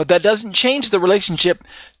 but that doesn't change the relationship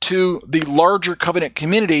to the larger covenant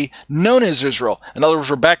community known as Israel. In other words,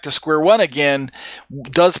 we're back to square one again.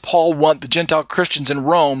 Does Paul want the Gentile Christians in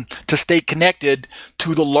Rome to stay connected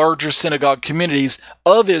to the larger synagogue communities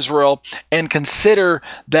of Israel and consider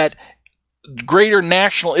that greater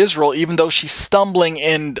national Israel, even though she's stumbling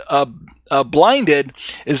and blinded,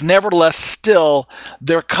 is nevertheless still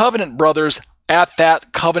their covenant brothers at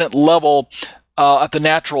that covenant level, at the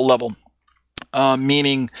natural level,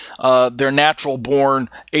 meaning they're natural-born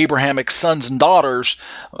Abrahamic sons and daughters.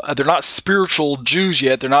 They're not spiritual Jews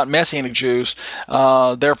yet. They're not Messianic Jews.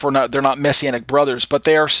 Therefore, they're not Messianic brothers, but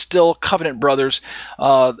they are still covenant brothers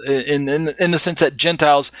in the sense that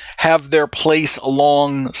Gentiles have their place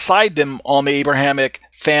alongside them on the Abrahamic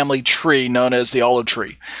family tree known as the olive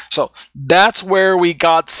tree. So that's where we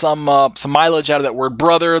got some mileage out of that word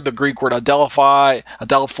brother, the Greek word adelphoi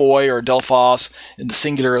or adelphos in the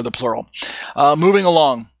singular or the plural. Moving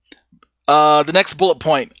along, the next bullet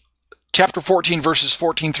point, chapter 14, verses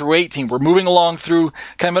 14 through 18. We're moving along through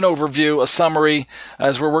kind of an overview, a summary,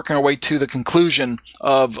 as we're working our way to the conclusion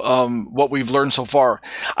of what we've learned so far.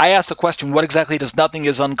 I asked the question, what exactly does nothing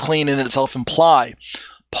is unclean in itself imply?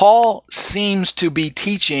 Paul seems to be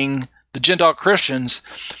teaching the Gentile Christians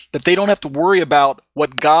that they don't have to worry about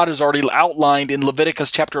what God has already outlined in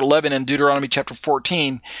Leviticus chapter 11 and Deuteronomy chapter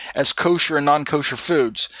 14 as kosher and non-kosher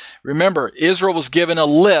foods. Remember, Israel was given a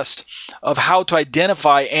list of how to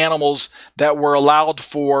identify animals that were allowed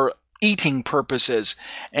for eating purposes.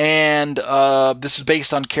 And this is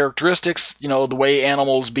based on characteristics, the way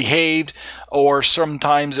animals behaved, or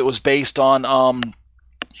sometimes it was based on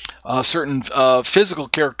certain physical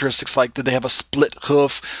characteristics, like did they have a split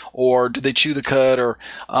hoof, or did they chew the cud, or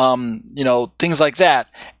things like that.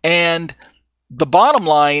 And the bottom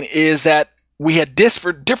line is that we had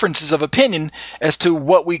differences of opinion as to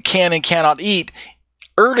what we can and cannot eat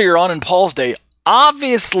earlier on in Paul's day.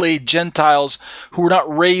 Obviously, Gentiles who were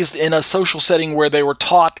not raised in a social setting where they were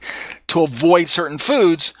taught to avoid certain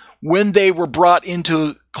foods, when they were brought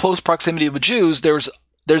into close proximity with Jews, there's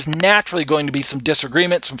naturally going to be some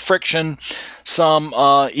disagreement, some friction,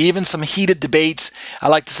 even some heated debates. I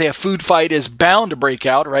like to say a food fight is bound to break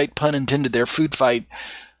out, right? Pun intended there, food fight.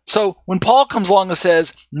 So when Paul comes along and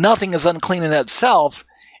says nothing is unclean in itself,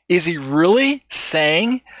 is he really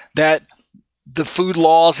saying that the food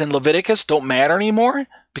laws in Leviticus don't matter anymore?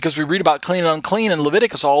 Because we read about clean and unclean in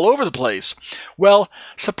Leviticus all over the place. Well,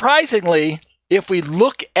 surprisingly, if we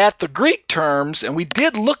look at the Greek terms, and we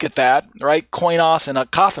did look at that, right, koinos and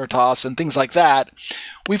akathartos and things like that,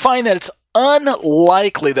 we find that it's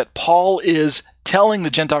unlikely that Paul is telling the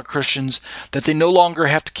Gentile Christians that they no longer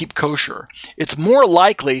have to keep kosher. It's more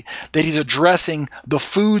likely that he's addressing the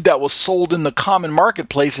food that was sold in the common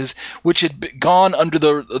marketplaces, which had gone under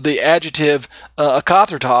the adjective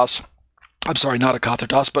akathartos. I'm sorry, not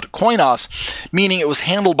akathartos, but koinos, meaning it was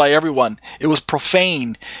handled by everyone. It was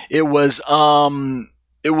profane. It was unholy.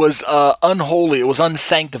 It was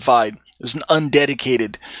unsanctified. It was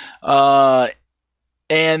undedicated.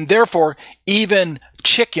 And therefore, even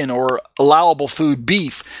chicken or allowable food,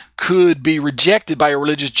 beef, could be rejected by a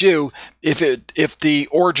religious Jew if the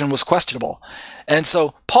origin was questionable. And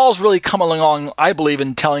so Paul's really come along, I believe,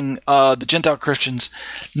 in telling the Gentile Christians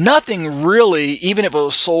nothing really, even if it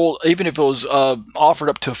was sold, even if it was offered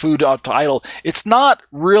up to food, to idol, it's not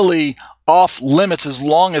really off limits as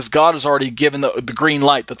long as God has already given the green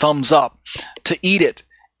light, the thumbs up, to eat it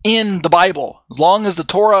in the Bible. As long as the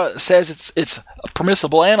Torah says it's a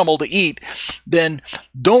permissible animal to eat, then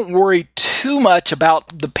don't worry too much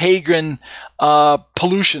about the pagan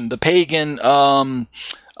pollution, the pagan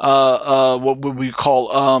what would we call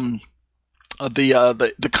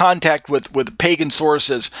the contact with pagan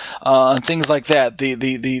sources and things like that,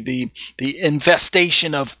 the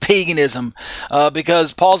infestation of paganism,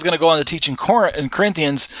 because Paul's going to go on to teach in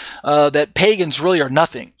Corinthians that pagans really are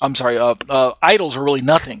nothing. Idols are really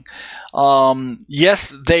nothing.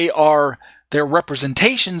 Yes, they are They're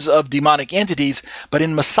representations of demonic entities, but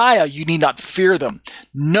in Messiah, you need not fear them.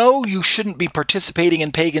 No, you shouldn't be participating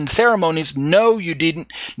in pagan ceremonies. No, you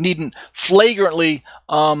needn't flagrantly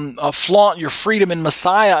flaunt your freedom in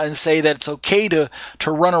Messiah and say that it's okay to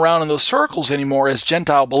run around in those circles anymore as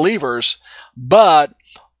Gentile believers. But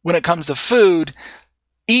when it comes to food,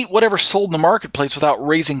 eat whatever's sold in the marketplace without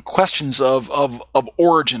raising questions of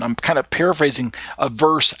origin. I'm kind of paraphrasing a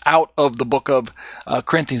verse out of the book of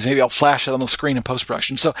Corinthians. Maybe I'll flash it on the screen in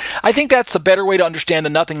post-production. So I think that's the better way to understand the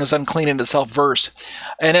nothing is unclean in itself verse.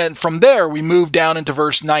 And then from there, we move down into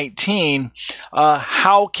verse 19.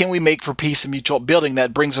 How can we make for peace and mutual building?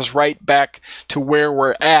 That brings us right back to where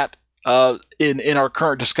we're at in our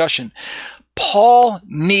current discussion. Paul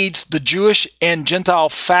needs the Jewish and Gentile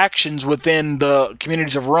factions within the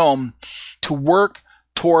communities of Rome to work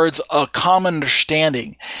towards a common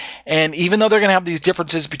understanding. And even though they're going to have these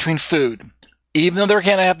differences between food, even though they're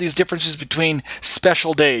going to have these differences between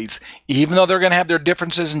special days, even though they're going to have their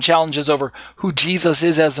differences and challenges over who Jesus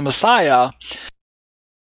is as the Messiah,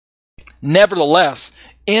 nevertheless,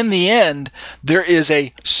 in the end, there is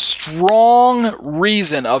a strong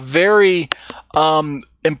reason, a very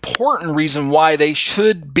important reason why they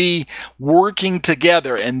should be working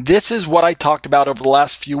together. And this is what I talked about over the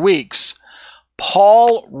last few weeks.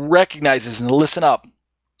 Paul recognizes, and listen up,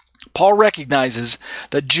 Paul recognizes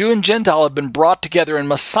that Jew and Gentile have been brought together in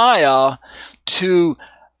Messiah to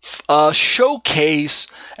showcase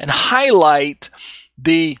and highlight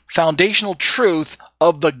the foundational truth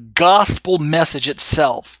of the gospel message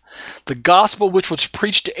itself. The gospel which was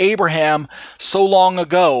preached to Abraham so long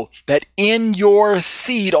ago, that in your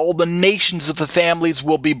seed all the nations of the families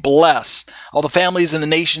will be blessed. All the families and the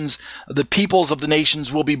nations, the peoples of the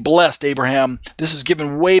nations will be blessed, Abraham. This is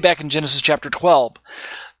given way back in Genesis chapter 12.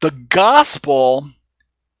 The gospel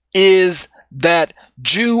is that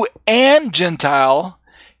Jew and Gentile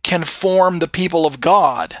can form the people of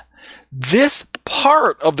God. This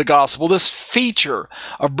part of the gospel, this feature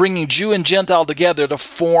of bringing Jew and Gentile together to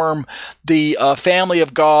form the family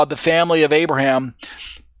of God, the family of Abraham,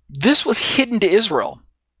 this was hidden to Israel.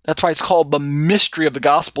 That's why it's called the mystery of the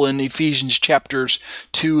gospel in Ephesians chapters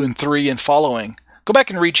 2 and 3 and following. Go back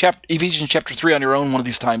and read Ephesians chapter 3 on your own one of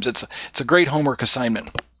these times. It's a great homework assignment.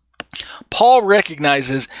 Paul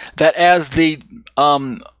recognizes that as the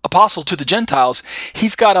apostle to the Gentiles,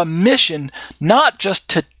 he's got a mission not just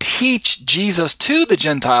to teach Jesus to the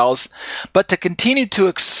Gentiles, but to continue to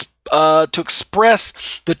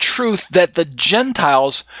express the truth that the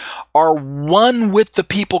Gentiles are one with the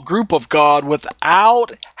people group of God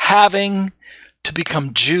without having to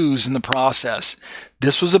become Jews in the process.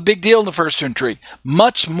 This was a big deal in the first century,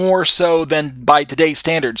 much more so than by today's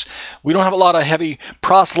standards. We don't have a lot of heavy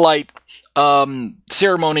proselyte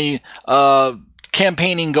ceremony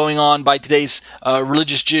campaigning going on by today's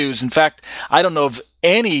religious Jews. In fact, I don't know of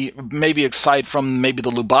any, maybe aside from maybe the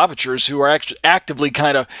Lubavitchers, who are actually actively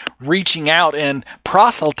kind of reaching out and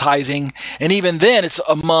proselytizing, and even then it's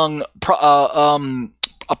among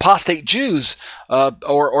apostate Jews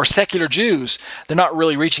or secular Jews. They're not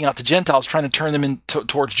really reaching out to Gentiles, trying to turn them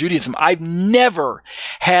towards Judaism. I've never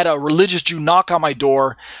had a religious Jew knock on my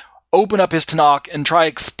door, open up his Tanakh, and try to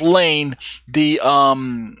explain the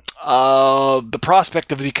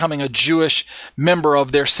prospect of becoming a Jewish member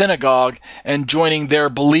of their synagogue and joining their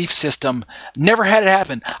belief system. Never had it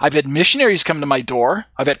happen. I've had missionaries come to my door.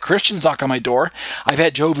 I've had Christians knock on my door. I've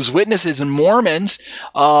had Jehovah's Witnesses and Mormons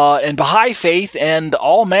and Baha'i faith and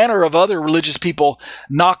all manner of other religious people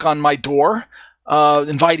knock on my door,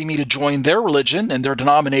 inviting me to join their religion and their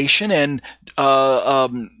denomination and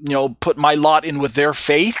put my lot in with their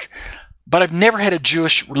faith. But I've never had a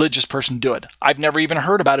Jewish religious person do it. I've never even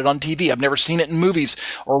heard about it on TV. I've never seen it in movies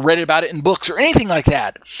or read about it in books or anything like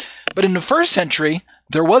that. But in the first century,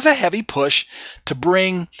 there was a heavy push to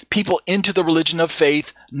bring people into the religion of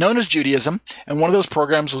faith known as Judaism, and one of those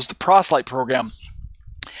programs was the proselyte program.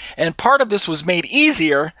 And part of this was made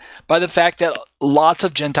easier by the fact that lots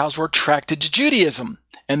of Gentiles were attracted to Judaism,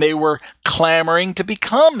 and they were clamoring to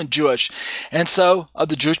become Jewish. And so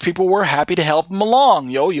the Jewish people were happy to help them along.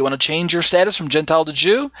 You want to change your status from Gentile to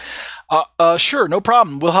Jew? Sure, no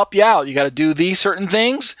problem. We'll help you out. You got to do these certain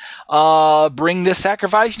things, bring this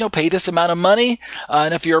sacrifice, pay this amount of money.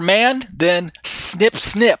 And if you're a man, then snip,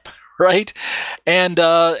 snip. Right? And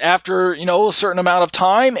after, a certain amount of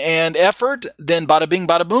time and effort, then bada bing,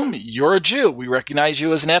 bada boom, you're a Jew. We recognize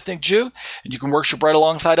you as an ethnic Jew, and you can worship right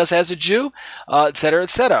alongside us as a Jew, et cetera, et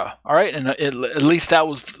cetera. All right? And at least that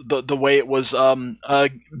was the way it was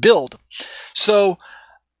billed. So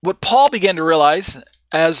what Paul began to realize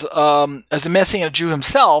as a Messianic Jew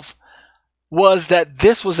himself, was that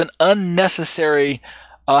this was an unnecessary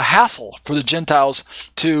hassle for the Gentiles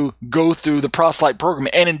to go through the proselyte program.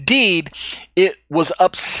 And indeed, it was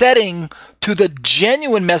upsetting to the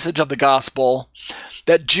genuine message of the gospel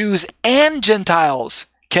that Jews and Gentiles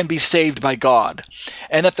can be saved by God,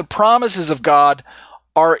 and that the promises of God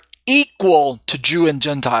are equal to Jew and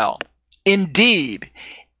Gentile. Indeed,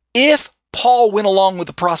 if Paul went along with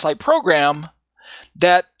the proselyte program,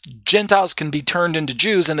 that Gentiles can be turned into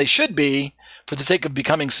Jews, and they should be, for the sake of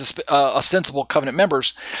becoming ostensible covenant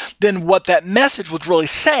members, then what that message was really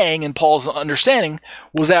saying, in Paul's understanding,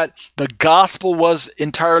 was that the gospel was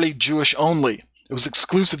entirely Jewish only. It was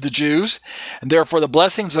exclusive to Jews, and therefore the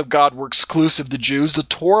blessings of God were exclusive to Jews. The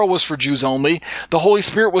Torah was for Jews only. The Holy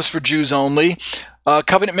Spirit was for Jews only.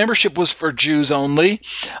 Covenant membership was for Jews only.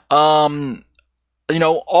 All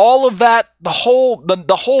of that, the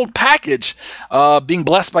whole package, being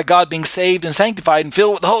blessed by God, being saved and sanctified and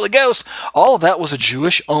filled with the Holy Ghost, all of that was a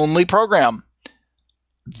Jewish-only program.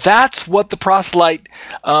 That's what the proselyte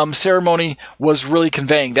ceremony was really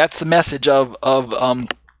conveying. That's the message of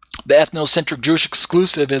the ethnocentric Jewish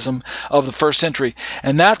exclusivism of the first century.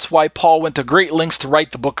 And that's why Paul went to great lengths to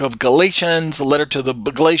write the book of Galatians, the letter to the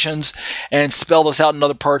Galatians, and spell this out in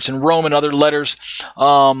other parts in Rome and other letters.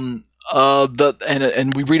 And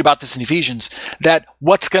we read about this in Ephesians, that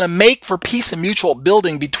what's going to make for peace and mutual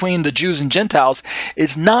building between the Jews and Gentiles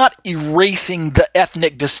is not erasing the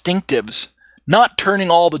ethnic distinctives, not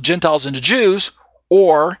turning all the Gentiles into Jews,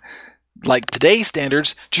 or, like today's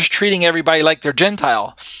standards, just treating everybody like they're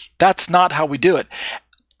Gentile. That's not how we do it.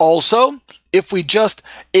 Also, if we just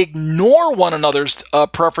ignore one another's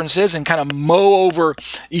preferences and kind of mow over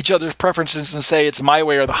each other's preferences and say it's my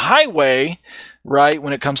way or the highway, right,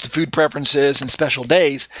 when it comes to food preferences and special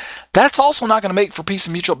days, that's also not going to make for peace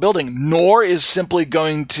and mutual building, nor is simply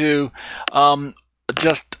going to kind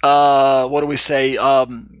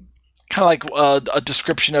of like a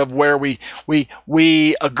description of where we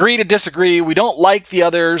agree to disagree. We don't like the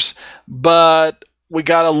others, but we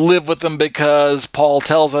got to live with them because Paul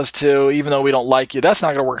tells us to, even though we don't like you. That's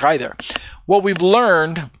not going to work either. What we've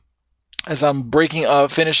learned, as I'm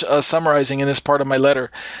summarizing in this part of my letter,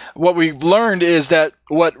 what we've learned is that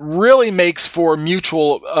what really makes for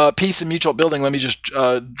mutual peace and mutual building, let me just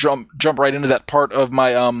jump right into that part of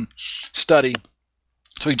my study.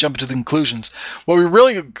 So we jump into the conclusions. What we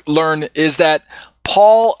really learn is that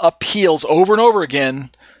Paul appeals over and over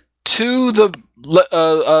again to the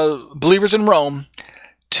believers in Rome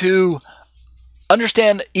to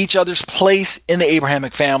understand each other's place in the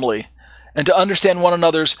Abrahamic family, and to understand one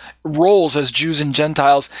another's roles as Jews and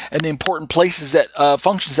Gentiles, and the important places that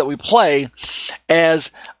functions that we play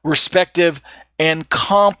as respective and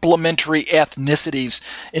complementary ethnicities.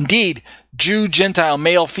 Indeed, Jew, Gentile,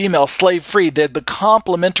 male, female, slave, free, they're the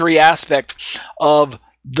complementary aspect of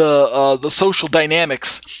the social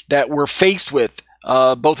dynamics that we're faced with,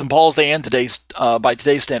 both in Paul's day and by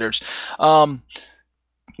today's standards.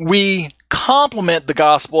 We complement the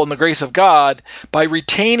gospel and the grace of God by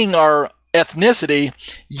retaining our ethnicity,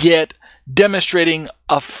 yet demonstrating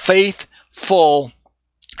a faithful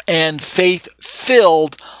and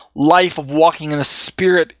faith-filled life of walking in the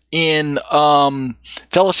Spirit in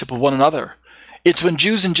fellowship with one another. It's when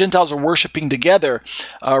Jews and Gentiles are worshiping together,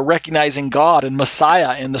 recognizing God and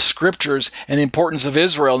Messiah and the Scriptures and the importance of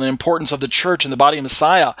Israel and the importance of the church and the body of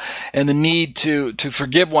Messiah and the need to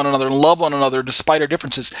forgive one another and love one another despite our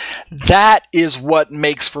differences. That is what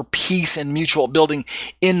makes for peace and mutual building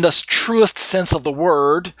in the truest sense of the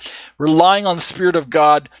word, relying on the Spirit of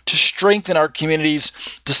God to strengthen our communities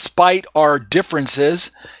despite our differences,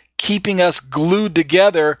 keeping us glued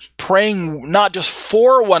together, praying not just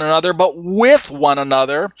for one another, but with one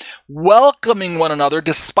another, welcoming one another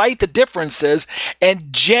despite the differences,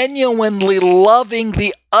 and genuinely loving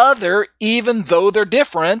the other even though they're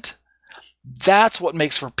different. That's what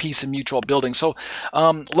makes for peace and mutual building. So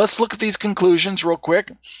let's look at these conclusions real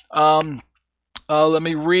quick. Let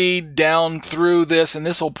me read down through this, and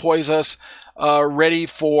this will poise us ready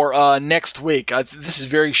for next week. This is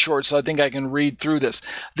very short, so I think I can read through this.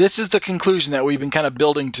 This is the conclusion that we've been kind of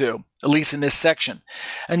building to, at least in this section.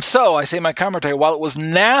 And so, I say in my commentary, while it was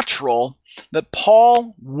natural that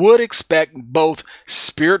Paul would expect both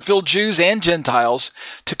Spirit-filled Jews and Gentiles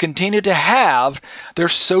to continue to have their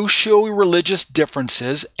socio-religious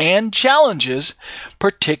differences and challenges,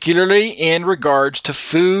 particularly in regards to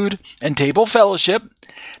food and table fellowship,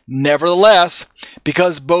 nevertheless,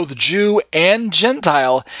 because both Jew and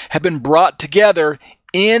Gentile have been brought together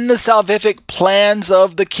in the salvific plans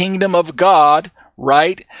of the kingdom of God,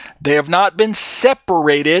 right? They have not been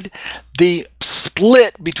separated. The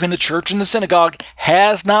split between the church and the synagogue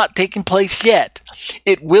has not taken place yet.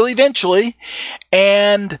 It will eventually,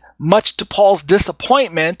 and much to Paul's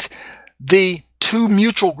disappointment, the two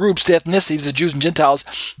mutual groups, the ethnicities, the Jews and Gentiles,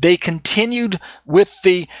 they continued with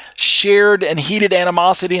the shared and heated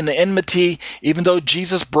animosity and the enmity, even though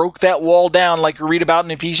Jesus broke that wall down, like you read about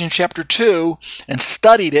in Ephesians chapter 2, and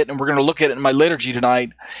studied it, and we're going to look at it in my liturgy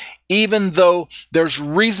tonight. Even though there's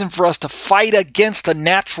reason for us to fight against a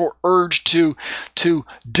natural urge to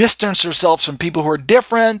distance ourselves from people who are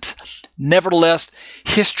different, nevertheless,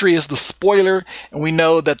 history is the spoiler, and we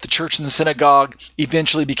know that the church and the synagogue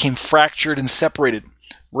eventually became fractured and separated,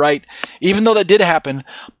 right? Even though that did happen,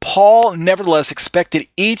 Paul nevertheless expected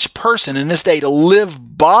each person in this day to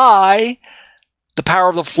live by the power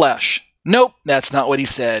of the flesh. Nope, that's not what he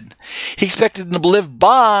said. He expected them to live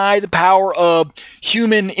by the power of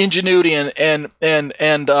human ingenuity and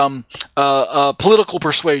political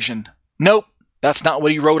persuasion. Nope, that's not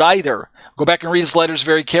what he wrote either. Go back and read his letters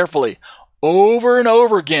very carefully. Over and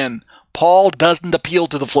over again, Paul doesn't appeal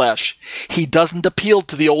to the flesh. He doesn't appeal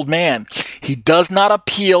to the old man. He does not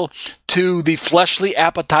appeal to the fleshly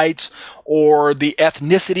appetites or the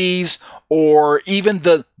ethnicities or even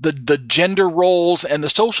the gender roles and the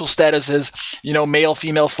social statuses, male,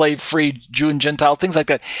 female, slave, free, Jew and Gentile, things like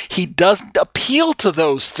that. He doesn't appeal to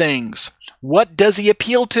those things. What does he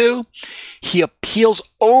appeal to? He appeals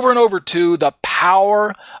over and over to the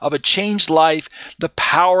power of a changed life, the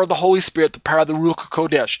power of the Holy Spirit, the power of the Ruach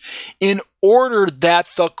HaKodesh, in order that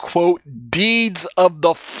the, quote, deeds of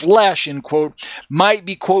the flesh, end quote, might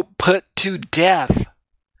be, quote, put to death.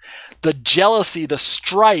 The jealousy, the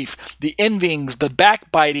strife, the envyings, the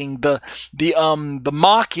backbiting, the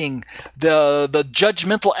mocking, the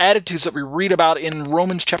judgmental attitudes that we read about in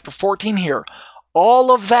Romans chapter 14 here.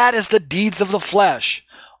 All of that is the deeds of the flesh.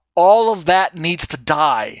 All of that needs to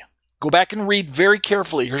die. Go back and read very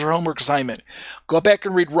carefully. Here's your homework assignment. Go back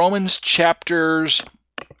and read Romans chapters,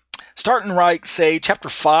 starting right, say, chapter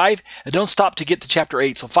 5, and don't stop to get to chapter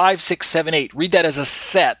 8. So 5, 6, 7, 8. Read that as a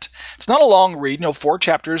set. It's not a long read, 4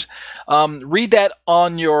 chapters. Read that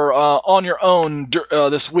on your own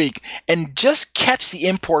this week, and just catch the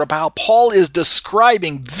import of how Paul is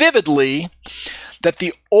describing vividly that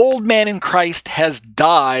the old man in Christ has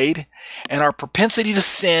died, and our propensity to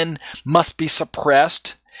sin must be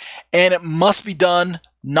suppressed, and it must be done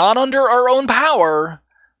not under our own power,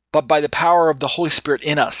 but by the power of the Holy Spirit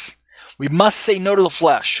in us. We must say no to the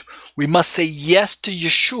flesh. We must say yes to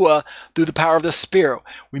Yeshua through the power of the Spirit.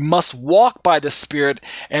 We must walk by the Spirit,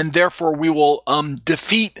 and therefore we will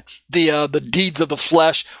defeat the deeds of the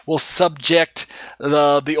flesh. We'll subject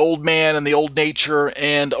the old man and the old nature,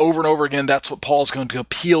 and over again, that's what Paul's going to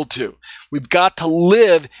appeal to. We've got to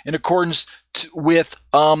live in accordance with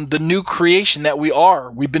the new creation that we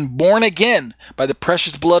are. We've been born again by the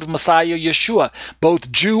precious blood of Messiah Yeshua,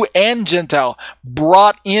 both Jew and Gentile,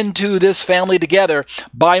 brought into this family together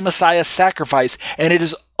by Messiah's sacrifice. And it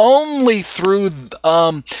is only through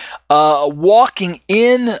walking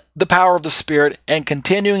in the power of the Spirit and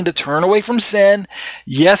continuing to turn away from sin.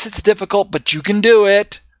 Yes, it's difficult, but you can do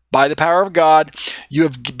it. By the power of God, you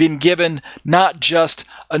have been given not just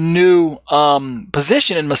a new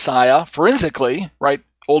position in Messiah, forensically, right?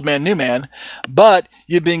 Old man, new man, but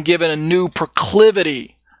you've been given a new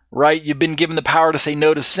proclivity, right? You've been given the power to say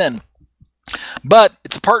no to sin. But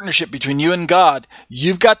it's a partnership between you and God.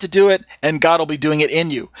 You've got to do it, and God will be doing it in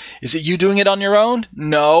you. Is it you doing it on your own?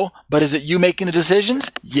 No. But is it you making the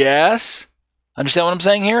decisions? Yes. Understand what I'm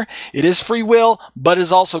saying here? It is free will, but it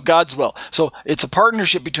is also God's will. So it's a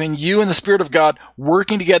partnership between you and the Spirit of God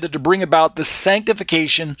working together to bring about the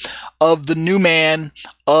sanctification of the new man,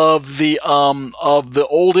 of the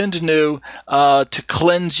old into new, to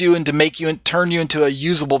cleanse you and to make you and turn you into a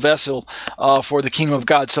usable vessel for the kingdom of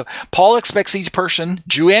God. So Paul expects each person,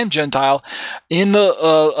 Jew and Gentile, in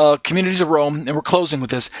the communities of Rome, and we're closing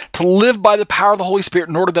with this, to live by the power of the Holy Spirit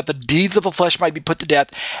in order that the deeds of the flesh might be put to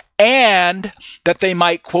death, and that they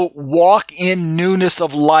might, quote, walk in newness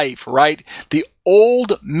of life, right? The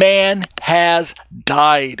old man has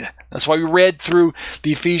died. That's why we read through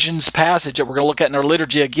the Ephesians passage that we're going to look at in our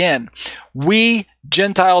liturgy again. We,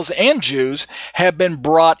 Gentiles and Jews, have been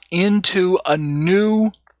brought into a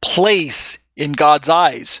new place in God's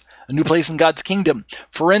eyes, a new place in God's kingdom.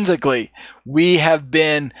 Forensically, we have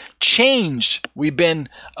been changed. We've been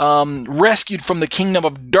rescued from the kingdom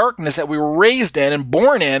of darkness that we were raised in and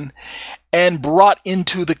born in, and brought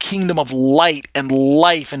into the kingdom of light and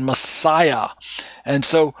life and Messiah. And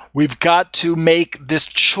so we've got to make this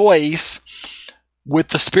choice with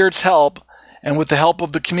the Spirit's help and with the help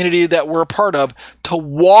of the community that we're a part of, to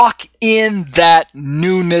walk in that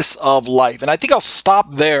newness of life. And I think I'll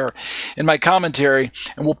stop there in my commentary,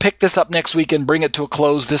 and we'll pick this up next week and bring it to a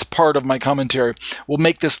close, this part of my commentary. We'll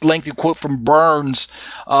make this lengthy quote from Burns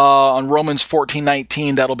on Romans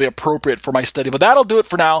 14:19. That'll be appropriate for my study. But that'll do it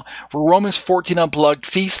for now for Romans 14 Unplugged,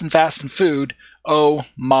 Feast and Fast and Food. Oh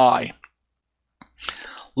my.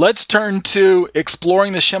 Let's turn to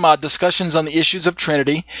Exploring the Shema, discussions on the issues of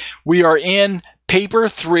Trinity. We are in paper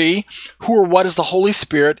 3, Who or What is the Holy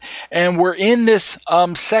Spirit? And we're in this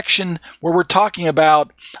section where we're talking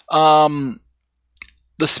about the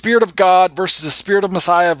Spirit of God versus the Spirit of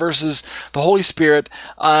Messiah versus the Holy Spirit,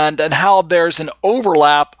 and how there's an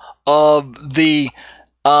overlap of the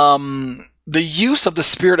use of the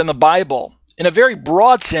Spirit in the Bible. In a very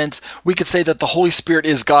broad sense, we could say that the Holy Spirit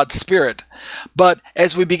is God's Spirit. But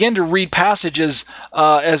as we begin to read passages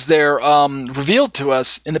as they're revealed to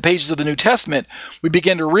us in the pages of the New Testament, we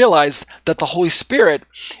begin to realize that the Holy Spirit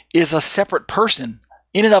is a separate person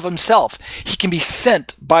in and of himself. He can be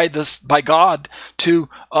sent by God to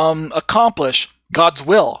accomplish God's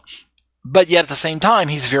will. But yet at the same time,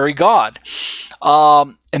 he's very God.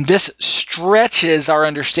 And this stretches our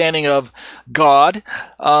understanding of God,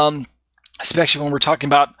 especially when we're talking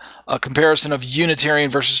about a comparison of Unitarian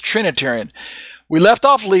versus Trinitarian. We left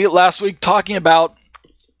off last week talking about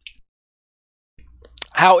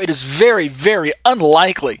how it is very, very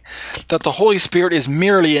unlikely that the Holy Spirit is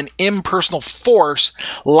merely an impersonal force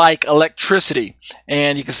like electricity.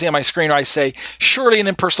 And you can see on my screen where I say, surely an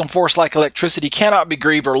impersonal force like electricity cannot be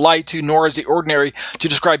grieved or lied to, nor is the ordinary to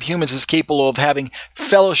describe humans as capable of having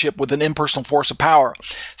fellowship with an impersonal force of power.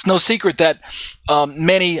 It's no secret that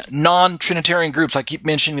many non-Trinitarian groups, I keep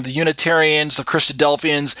mentioning the Unitarians, the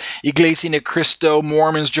Christadelphians, Iglesia Ni Cristo,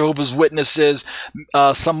 Mormons, Jehovah's Witnesses,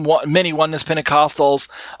 many Oneness Pentecostals,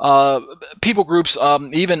 people groups,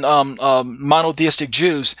 even monotheistic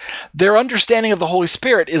Jews, their understanding of the Holy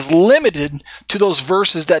Spirit is limited to those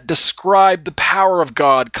verses that describe the power of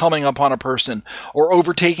God coming upon a person or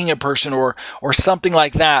overtaking a person or something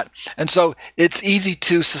like that. And so it's easy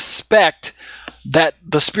to suspect that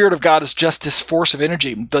the Spirit of God is just this force of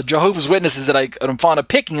energy. The Jehovah's Witnesses that I'm fond of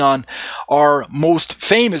picking on are most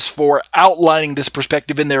famous for outlining this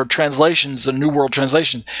perspective in their translations, the New World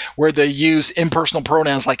Translation, where they use impersonal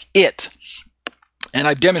pronouns like it. And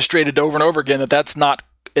I've demonstrated over and over again that that's not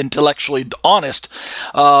intellectually honest,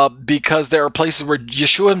 because there are places where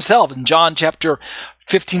Yeshua himself in John chapter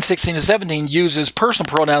 15, 16, and 17 uses personal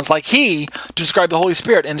pronouns like he to describe the Holy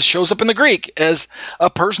Spirit, and it shows up in the Greek as a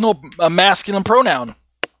masculine pronoun.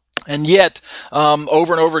 And yet,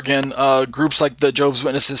 over and over again, groups like the Jehovah's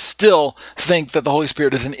Witnesses still think that the Holy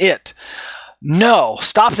Spirit is an it. No,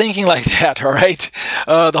 stop thinking like that, all right?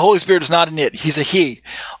 The Holy Spirit is not an it. He's a he.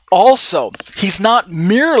 Also, he's not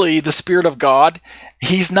merely the Spirit of God.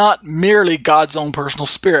 He's not merely God's own personal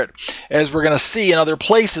spirit. As we're going to see in other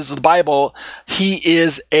places of the Bible, he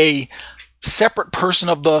is a separate person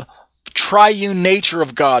of the triune nature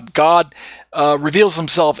of God. God reveals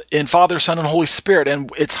himself in Father, Son, and Holy Spirit,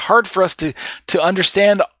 and it's hard for us to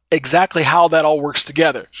understand exactly how that all works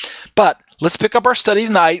together. But let's pick up our study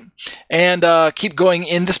tonight and keep going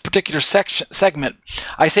in this particular segment.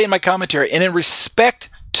 I say in my commentary, and in respect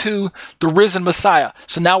to the risen Messiah.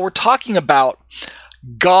 So now we're talking about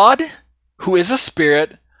God, who is a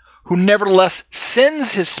spirit, who nevertheless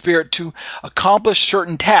sends his spirit to accomplish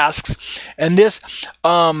certain tasks, and this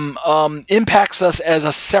impacts us as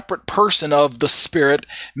a separate person of the spirit,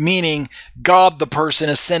 meaning God the person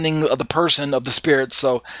is sending the person of the spirit.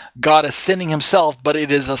 So God is sending himself, but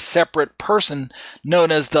it is a separate person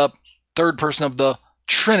known as the third person of the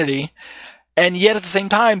Trinity. And yet at the same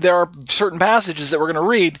time, there are certain passages that we're going to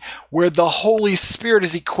read where the Holy Spirit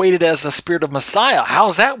is equated as the Spirit of Messiah. How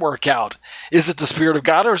does that work out? Is it the Spirit of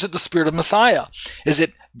God or is it the Spirit of Messiah? Is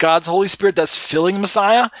it God's Holy Spirit that's filling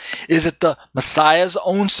Messiah? Is it the Messiah's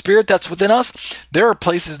own Spirit that's within us? There are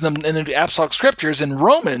places in the Apostolic Scriptures in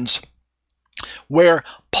Romans where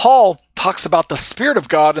Paul talks about the Spirit of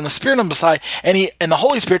God and the Spirit of Messiah and the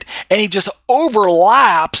Holy Spirit, and he just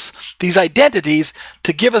overlaps these identities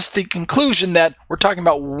to give us the conclusion that we're talking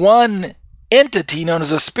about one entity known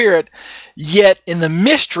as a Spirit, yet in the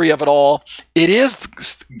mystery of it all, it is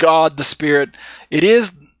God the Spirit, it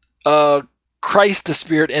is Christ the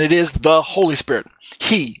Spirit, and it is the Holy Spirit.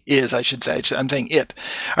 He is, I should say. I'm saying it.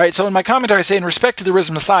 All right, so in my commentary I say, in respect to the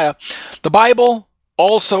risen Messiah, the Bible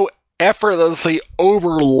also effortlessly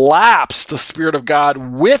overlaps the Spirit of God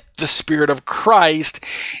with the Spirit of Christ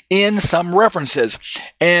in some references.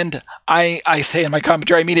 And I say in my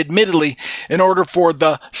commentary, I mean, admittedly, in order for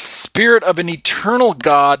the Spirit of an eternal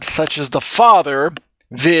God, such as the Father,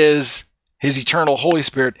 viz., His eternal Holy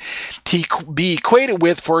Spirit, to be equated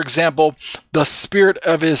with, for example, the Spirit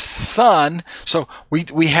of His Son. So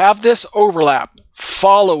we have this overlap.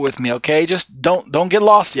 Follow with me, okay? Just don't get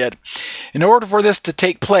lost yet. In order for this to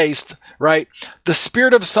take place, right, the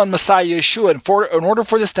Spirit of His Son, Messiah Yeshua, in order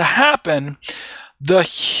for this to happen, the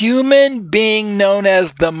human being known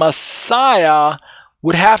as the Messiah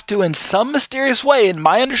would have to, in some mysterious way, in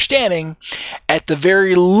my understanding, at the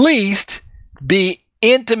very least, be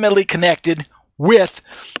intimately connected with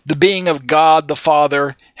the being of God the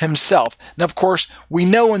Father Himself. Now, of course, we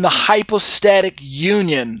know in the hypostatic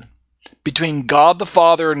union between God the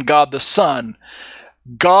Father and God the Son,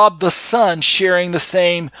 God the Son sharing the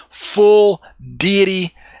same full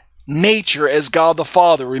deity nature as God the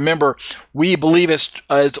Father. Remember, we believe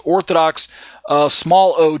as Orthodox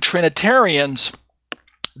small o Trinitarians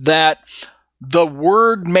that the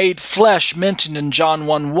Word made flesh mentioned in John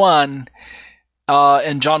 1:1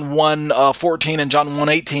 and John 1:14 and John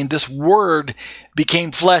 1:18, this Word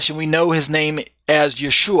became flesh, and we know His name as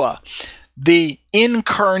Yeshua. The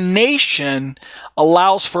incarnation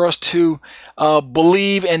allows for us to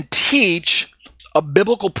believe and teach a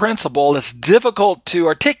biblical principle that's difficult to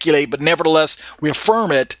articulate, but nevertheless we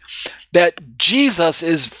affirm it, that Jesus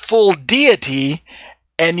is full deity,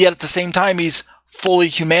 and yet at the same time He's fully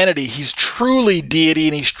humanity. He's truly deity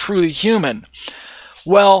and He's truly human.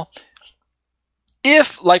 Well,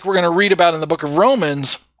 if, like we're going to read about in the book of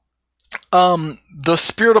Romans, the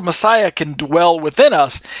Spirit of Messiah can dwell within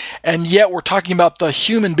us, and yet we're talking about the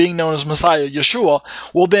human being known as Messiah, Yeshua,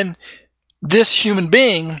 well then this human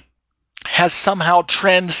being has somehow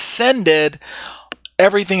transcended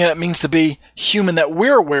everything that it means to be human that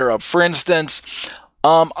we're aware of. For instance,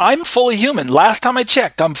 I'm fully human. Last time I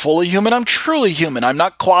checked, I'm fully human. I'm truly human. I'm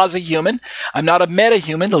not quasi-human. I'm not a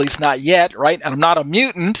meta-human, at least not yet, right? And I'm not a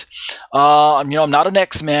mutant. I'm not an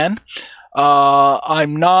X-Man.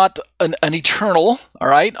 I'm not an eternal, all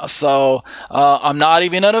right? So I'm not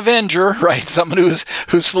even an Avenger, right? Someone who's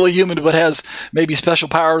fully human but has maybe special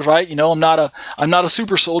powers, right? I'm not a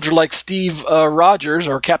super soldier like Steve Rogers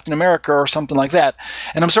or Captain America or something like that.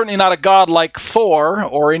 And I'm certainly not a god like Thor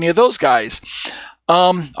or any of those guys.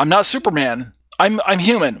 I'm not Superman. I'm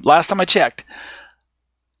human. Last time I checked.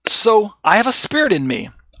 So I have a spirit in me.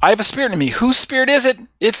 Whose spirit is it?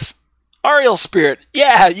 It's Ariel's spirit.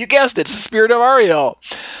 Yeah, you guessed it. It's the spirit of Ariel.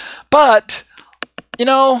 But,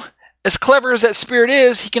 as clever as that spirit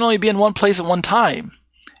is, he can only be in one place at one time.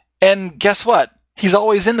 And guess what? He's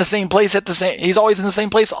always in the same place he's always in the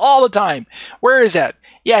same place all the time. Where is that?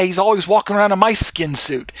 Yeah, he's always walking around in my skin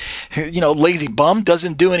suit. Lazy bum,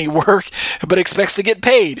 doesn't do any work, but expects to get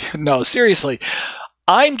paid. No, seriously.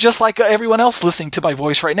 I'm just like everyone else listening to my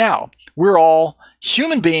voice right now. We're all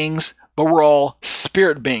human beings, but we're all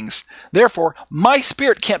spirit beings. Therefore, my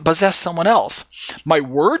spirit can't possess someone else. My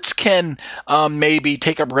words can maybe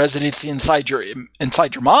take up residency inside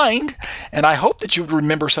your mind, and I hope that you would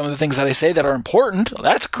remember some of the things that I say that are important.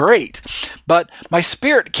 That's great. But my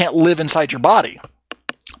spirit can't live inside your body.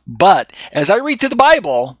 But as I read through the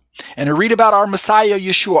Bible, and I read about our Messiah,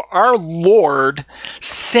 Yeshua, our Lord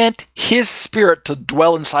sent His Spirit to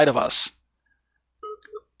dwell inside of us.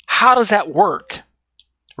 How does that work?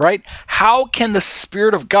 Right? How can the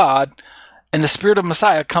Spirit of God and the Spirit of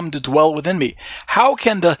Messiah come to dwell within me? How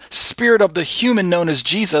can the Spirit of the human known as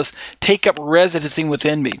Jesus take up residency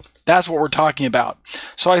within me? That's what we're talking about.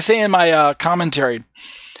 So I say in my commentary,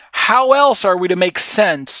 how else are we to make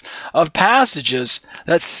sense of passages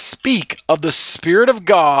that speak of the Spirit of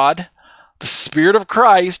God, the Spirit of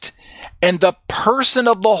Christ, and the person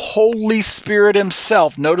of the Holy Spirit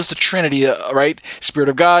Himself? Notice the Trinity, right? Spirit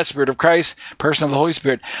of God, Spirit of Christ, person of the Holy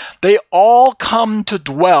Spirit. They all come to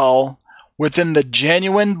dwell within the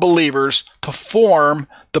genuine believers to form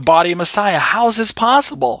the body of Messiah. How is this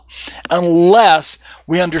possible? Unless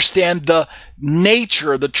we understand the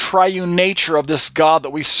nature, the triune nature of this God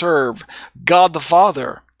that we serve. God the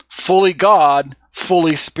Father, fully God,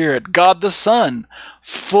 fully Spirit. God the Son,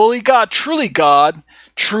 fully God,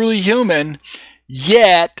 truly human,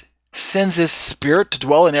 yet sends His Spirit to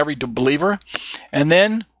dwell in every believer. And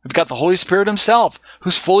then We've got the Holy Spirit himself,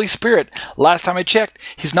 who's fully spirit. Last time I checked,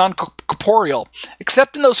 he's non-corporeal,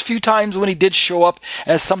 except in those few times when he did show up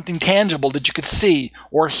as something tangible that you could see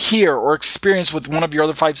or hear or experience with one of your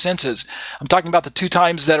other five senses. I'm talking about the 2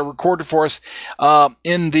 times that are recorded for us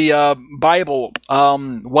in the Bible.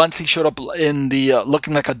 Once he showed up in the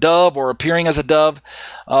looking like a dove or appearing as a dove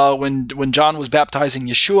when John was baptizing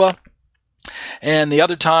Yeshua. And the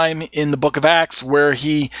other time in the book of Acts where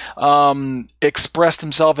he expressed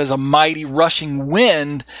himself as a mighty rushing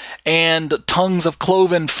wind and tongues of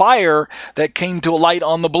cloven fire that came to alight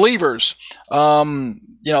on the believers. That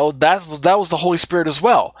was the Holy Spirit as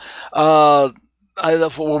well.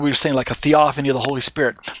 That's what we were saying, like a theophany of the Holy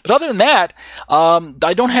Spirit. But other than that,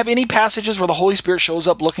 I don't have any passages where the Holy Spirit shows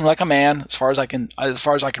up looking like a man, as far as I can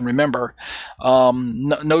remember.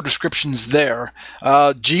 No descriptions there.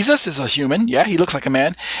 Jesus is a human, yeah, he looks like a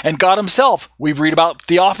man, and God Himself. We read about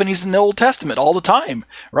theophanies in the Old Testament all the time,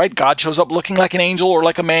 right? God shows up looking like an angel or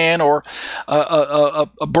like a man or a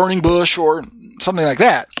burning bush or something like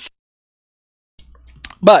that.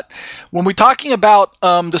 But when we're talking about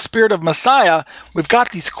the Spirit of Messiah, we've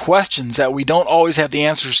got these questions that we don't always have the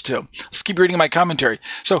answers to. Let's keep reading my commentary.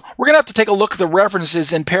 So we're going to have to take a look at the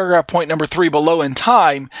references in paragraph point number 3 below in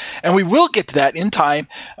time, and we will get to that in time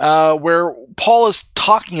where Paul is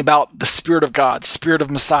talking about the Spirit of God, Spirit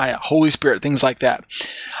of Messiah, Holy Spirit, things like that.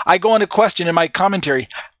 I go into question in my commentary,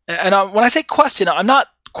 and when I say question, I'm not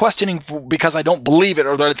questioning because I don't believe it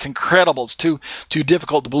or that it's incredible. It's too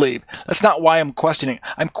difficult to believe. That's not why I'm questioning.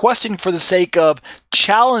 I'm questioning for the sake of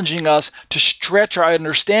challenging us to stretch our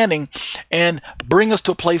understanding and bring us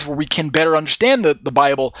to a place where we can better understand the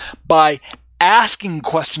Bible by asking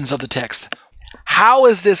questions of the text. How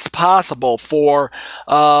is this possible for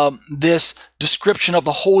this description of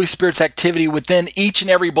the Holy Spirit's activity within each and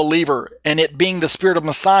every believer and it being the Spirit of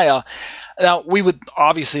Messiah? Now, we would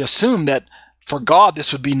obviously assume that for God,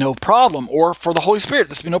 this would be no problem, or for the Holy Spirit,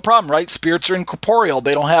 this would be no problem, right? Spirits are incorporeal.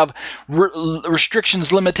 They don't have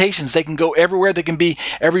restrictions, limitations. They can go everywhere. They can be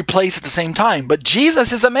every place at the same time. But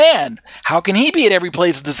Jesus is a man. How can he be at every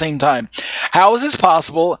place at the same time? How is this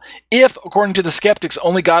possible if, according to the skeptics,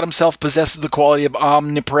 only God himself possesses the quality of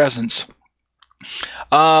omnipresence?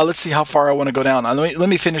 Let's see how far I want to go down. Let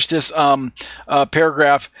me finish this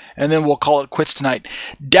paragraph, and then we'll call it quits tonight.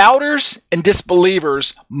 Doubters and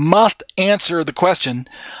disbelievers must answer the question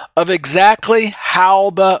of exactly how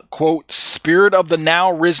the, quote, Spirit of the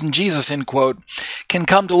now risen Jesus, end quote, can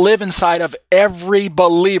come to live inside of every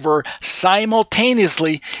believer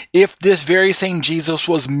simultaneously if this very same Jesus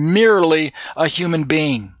was merely a human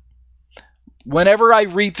being. Whenever I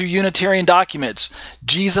read through Unitarian documents,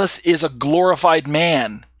 Jesus is a glorified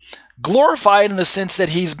man. Glorified in the sense that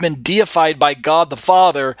he's been deified by God the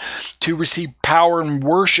Father to receive power and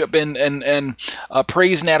worship and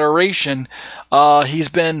praise and adoration. He's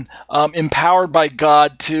been empowered by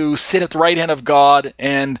God to sit at the right hand of God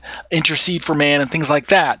and intercede for man and things like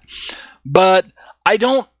that. But I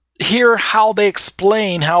don't hear how they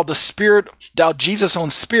explain how the Spirit, how Jesus'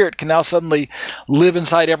 own Spirit can now suddenly live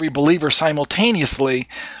inside every believer simultaneously.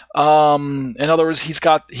 In other words,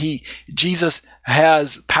 Jesus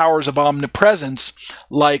has powers of omnipresence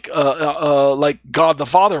like God the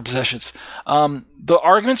Father possesses. The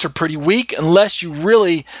arguments are pretty weak unless you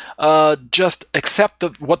really just accept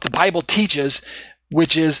what the Bible teaches,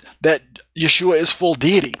 which is that Yeshua is full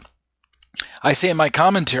deity. I say in my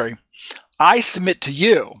commentary, I submit to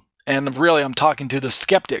you, and really I'm talking to the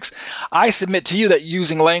skeptics, I submit to you that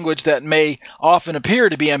using language that may often appear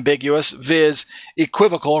to be ambiguous, viz.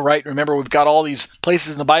 Equivocal, right? Remember, we've got all these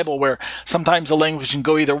places in the Bible where sometimes the language can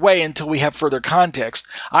go either way until we have further context.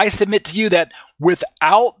 I submit to you that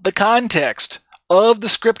without the context of the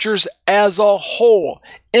Scriptures as a whole,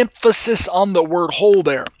 emphasis on the word whole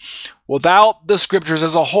there, without the Scriptures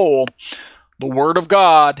as a whole, the Word of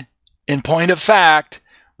God, in point of fact,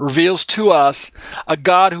 reveals to us a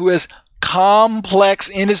God who is complex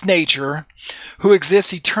in his nature, who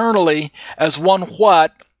exists eternally as one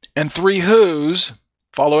what and three whos,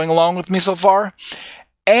 following along with me so far,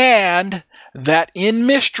 and that in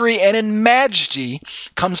mystery and in majesty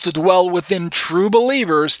comes to dwell within true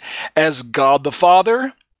believers as God the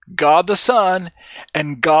Father, God the Son,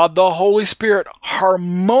 and God the Holy Spirit,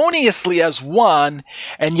 harmoniously as one,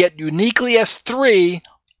 and yet uniquely as three,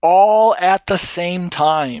 all at the same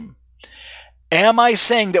time. Am I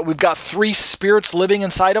saying that we've got three spirits living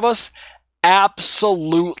inside of us?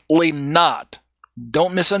 Absolutely not.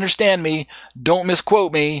 Don't misunderstand me. Don't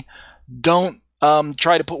misquote me. Don't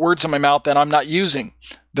try to put words in my mouth that I'm not using.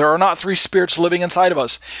 There are not three spirits living inside of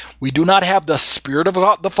us. We do not have the Spirit of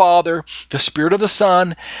God the Father, the Spirit of the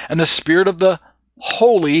Son, and the Spirit of the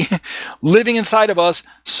holy, living inside of us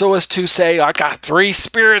so as to say, I got three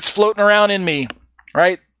spirits floating around in me,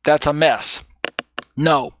 right? That's a mess.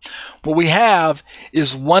 No. What we have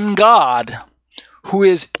is one God who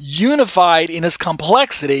is unified in his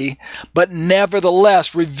complexity, but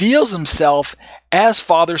nevertheless reveals himself as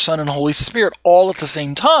Father, Son, and Holy Spirit all at the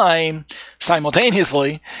same time,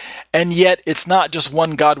 simultaneously, and yet it's not just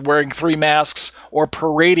one God wearing three masks or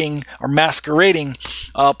parading or masquerading,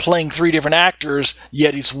 playing three different actors,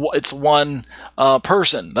 yet it's one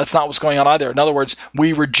person. That's not what's going on either. In other words,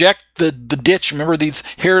 we reject the ditch. Remember these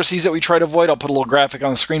heresies that we try to avoid? I'll put a little graphic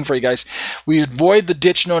on the screen for you guys. We avoid the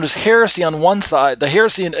ditch known as heresy on one side, the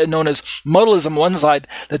heresy known as modalism on one side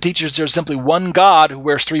that teaches there's simply one God who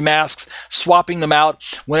wears three masks, swapping them out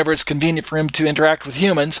whenever it's convenient for him to interact with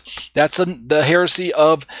humans. That's the heresy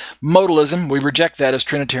of modalism. We reject that as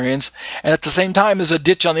Trinitarians. And at the same time, there's a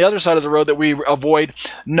ditch on the other side of the road that we avoid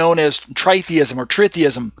known as tritheism or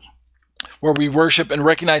tritheism, where we worship and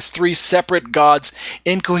recognize three separate gods,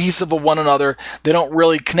 incohesive of one another. They don't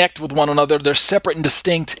really connect with one another. They're separate and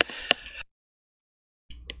distinct.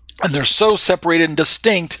 And they're so separated and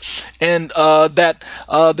distinct, and that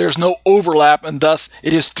there's no overlap, and thus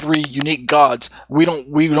it is three unique gods. We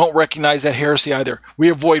don't recognize that heresy either. We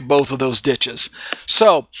avoid both of those ditches.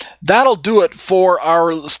 So that'll do it for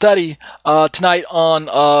our study tonight on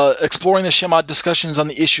exploring the Shema, discussions on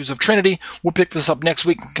the issues of Trinity. We'll pick this up next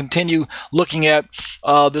week and continue looking at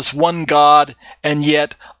this one God, and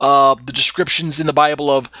yet the descriptions in the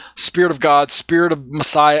Bible of Spirit of God, Spirit of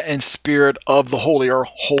Messiah, and Spirit of the Holy, or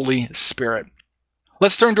Holy Spirit.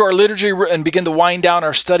 Let's turn to our liturgy and begin to wind down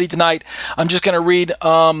our study tonight. I'm just going to read,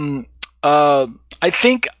 I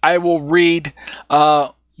think I will read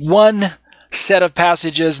one set of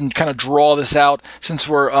passages and kind of draw this out since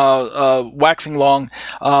we're waxing long.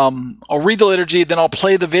 I'll read the liturgy, then I'll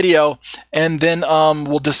play the video, and then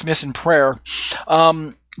we'll dismiss in prayer.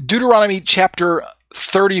 Deuteronomy chapter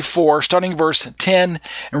 34, starting verse 10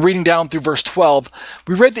 and reading down through verse 12.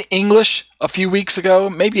 We read the English a few weeks ago,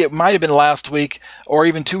 maybe it might have been last week or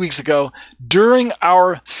even 2 weeks ago, during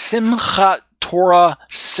our Simchat Torah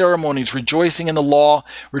ceremonies, rejoicing in the law,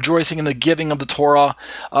 rejoicing in the giving of the Torah,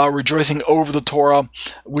 rejoicing over the Torah,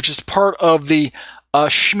 which is part of the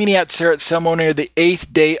Shmini Atzeret ceremony, or the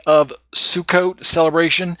 8th day of Sukkot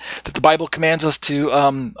celebration that the Bible commands us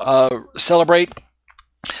to celebrate.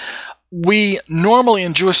 We normally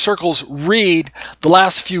in Jewish circles read the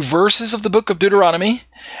last few verses of the book of Deuteronomy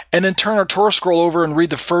and then turn our Torah scroll over and read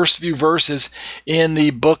the first few verses in the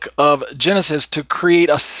book of Genesis to create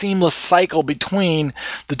a seamless cycle between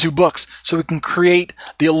the two books, so we can create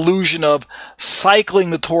the illusion of cycling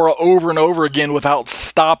the Torah over and over again without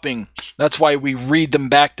stopping. That's why we read them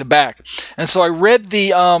back to back. And so I read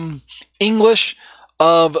the English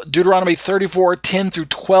of Deuteronomy 34, 10 through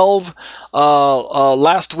 12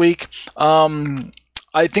 last week.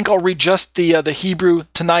 I think I'll read just the Hebrew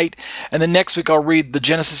tonight, and then next week I'll read the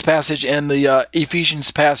Genesis passage and the Ephesians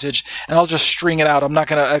passage, and I'll just string it out. I'm not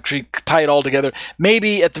going to actually tie it all together.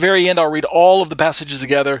 Maybe at the very end I'll read all of the passages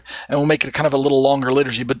together, and we'll make it kind of a little longer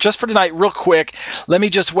liturgy. But just for tonight, real quick, let me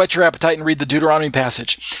just whet your appetite and read the Deuteronomy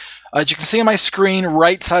passage. As you can see on my screen,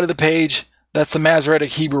 right side of the page, that's the Masoretic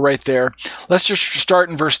Hebrew right there. Let's just start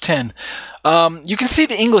in verse 10. You can see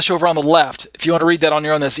the English over on the left. If you want to read that on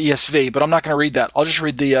your own, that's ESV, but I'm not going to read that. I'll just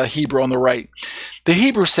read the Hebrew on the right. The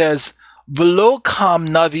Hebrew says, V'lo kam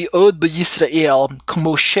navi'od b'Yisrael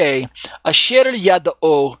k'Moshe asher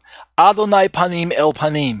yada'o Adonai panim el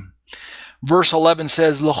panim. Verse 11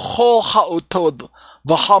 says, L'chol ha'otod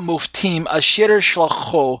v'hamuftim asher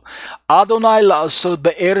shlacho Adonai la'asod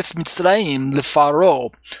be'eretz Mitzrayim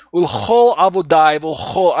lefaro ulchol avodai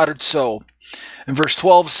v'ulchol artzo. And verse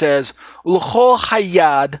 12 says, Ulchol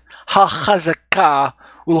hayad ha'chazaka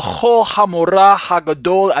ulchol hamorah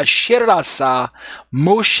hagadol asher asa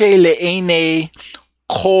Moshe le'enei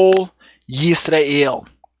kol Yisrael.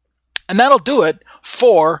 And that'll do it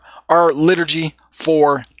for our liturgy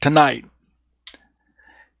for tonight.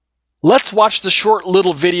 Let's watch the short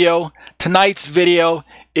little video. Tonight's video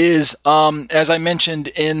is, as I mentioned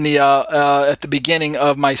in the at the beginning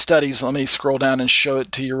of my studies. Let me scroll down and show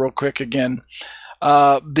it to you real quick again.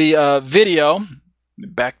 The video,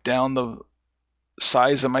 back down the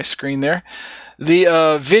size of my screen there.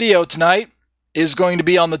 The video tonight is going to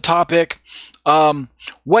be on the topic,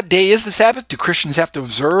 what day is the Sabbath? Do Christians have to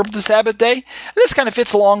observe the Sabbath day? And this kind of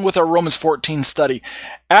fits along with our Romans 14 study.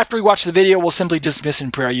 After we watch the video, we'll simply dismiss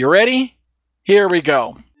in prayer. You ready? Here we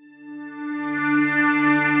go.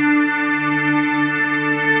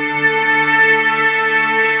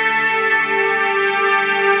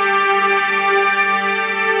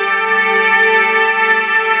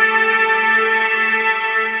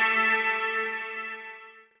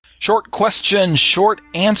 Short questions, short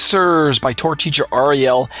answers by Torah teacher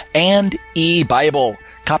Ariel and eBible.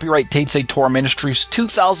 Copyright Tatesay Torah Ministries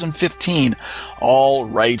 2015. All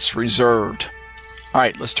rights reserved. All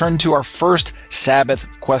right, let's turn to our first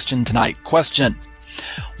Sabbath question tonight. Question: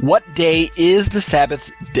 what day is the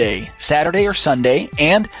Sabbath day? Saturday or Sunday?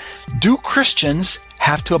 And do Christians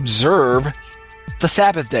have to observe the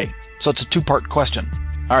Sabbath day? So it's a two-part question.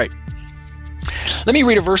 All right. Let me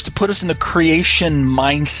read a verse to put us in the creation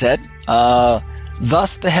mindset.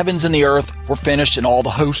 Thus the heavens and the earth were finished and all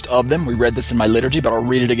the host of them. We read this in my liturgy, but I'll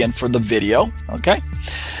read it again for the video. Okay?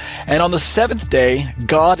 And on the seventh day,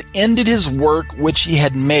 God ended his work which he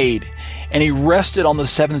had made, and he rested on the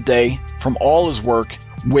seventh day from all his work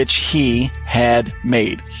which he had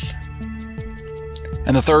made.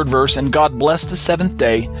 And the third verse, and God blessed the seventh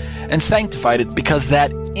day and sanctified it, because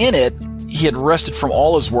that in it he had rested from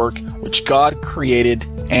all his work which God created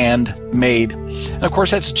and made. And of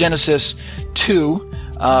course, that's Genesis 2,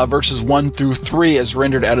 verses 1 through 3, as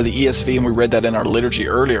rendered out of the ESV, and we read that in our liturgy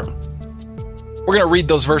earlier. We're going to read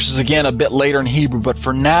those verses again a bit later in Hebrew, but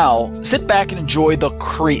for now, sit back and enjoy the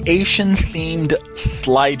creation-themed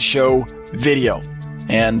slideshow video.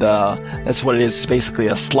 And that's what it is. It's basically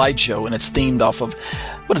a slideshow, and it's themed off of...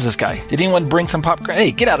 What is this guy? Did anyone bring some popcorn?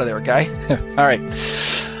 Hey, get out of there, guy. All right.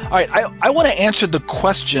 I want to answer the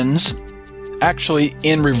questions actually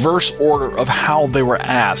in reverse order of how they were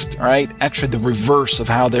asked. All right? Actually, the reverse of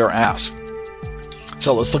how they were asked.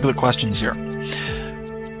 So let's look at the questions here.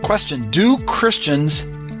 Question: do Christians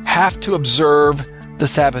have to observe the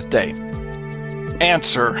Sabbath day?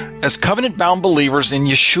 Answer: as covenant-bound believers in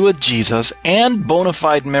Yeshua Jesus and bona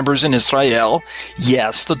fide members in Israel,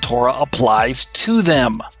 yes, the Torah applies to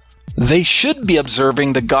them. They should be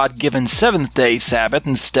observing the God-given seventh-day Sabbath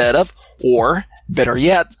instead of, or better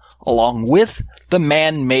yet, along with the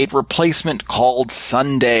man-made replacement called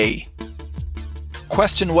Sunday.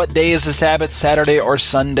 Question: what day is the Sabbath, Saturday or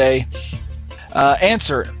Sunday?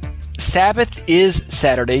 Answer: Sabbath is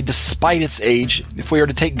Saturday, despite its age. If we are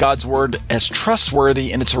to take God's word as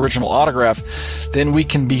trustworthy in its original autograph, then we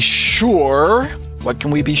can be sure. What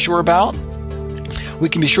can we be sure about? We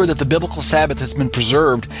can be sure that the biblical Sabbath has been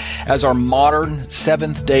preserved as our modern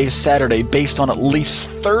seventh-day Saturday, based on at least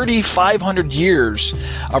 3,500 years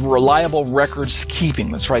of reliable records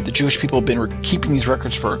keeping. That's right, the Jewish people have been keeping these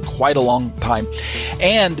records for quite a long time.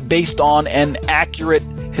 And based on an accurate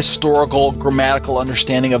historical, grammatical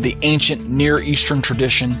understanding of the ancient Near Eastern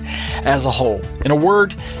tradition as a whole. In a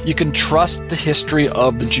word, you can trust the history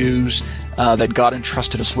of the Jews that God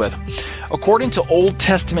entrusted us with. According to Old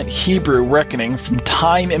Testament Hebrew reckoning from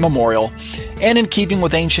time immemorial, and in keeping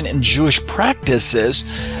with ancient and Jewish practices,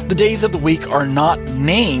 the days of the week are not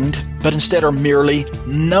named, but instead are merely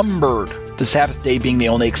numbered, the Sabbath day being the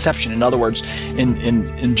only exception. In other words,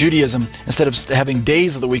 in Judaism, instead of having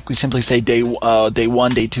days of the week, we simply say day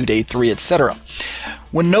 1, day 2, day 3, etc.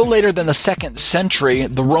 When no later than the 2nd century,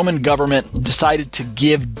 the Roman government decided to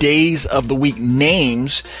give days of the week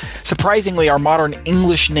names, surprisingly, our modern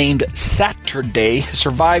English named Saturday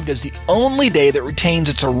survived as the only day that retains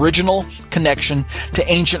its original connection to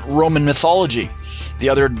ancient Roman mythology. The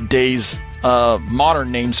other days'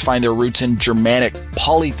 modern names find their roots in Germanic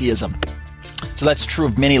polytheism. So that's true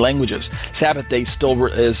of many languages. Sabbath day still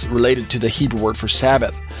is related to the Hebrew word for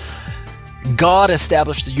Sabbath. God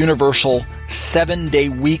established the universal 7-day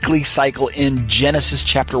weekly cycle in Genesis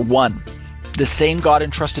chapter 1. The same God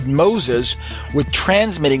entrusted Moses with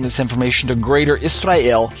transmitting this information to greater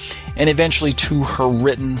Israel and eventually to her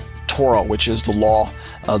written Torah, which is the law,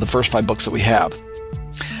 the first 5 books that we have.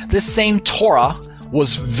 This same Torah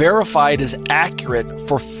was verified as accurate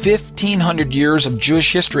for 1,500 years of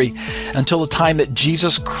Jewish history until the time that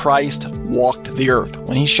Jesus Christ walked the earth.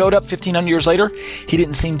 When he showed up 1,500 years later, he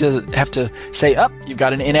didn't seem to have to say, you've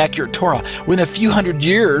got an inaccurate Torah. Within a few hundred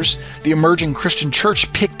years, the emerging Christian church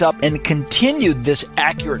picked up and continued this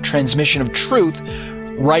accurate transmission of truth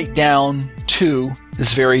right down to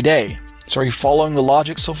this very day. So are you following the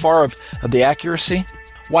logic so far of the accuracy?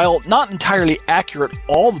 While not entirely accurate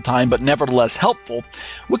all the time, but nevertheless helpful,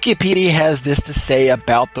 Wikipedia has this to say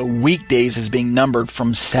about the weekdays as being numbered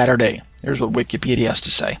from Saturday. Here's what Wikipedia has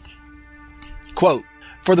to say. Quote,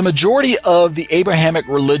 for the majority of the Abrahamic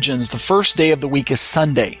religions, the first day of the week is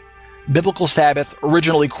Sunday, biblical Sabbath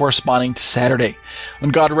originally corresponding to Saturday.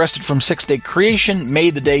 When God rested from 6-day creation,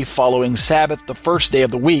 made the day following Sabbath the first day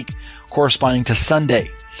of the week, corresponding to Sunday.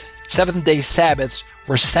 Seventh-day Sabbaths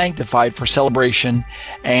were sanctified for celebration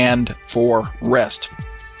and for rest.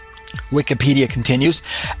 Wikipedia continues,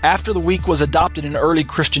 after the week was adopted in early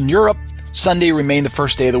Christian Europe, Sunday remained the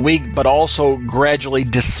first day of the week, but also gradually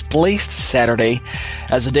displaced Saturday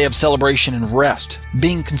as a day of celebration and rest,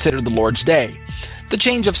 being considered the Lord's Day. The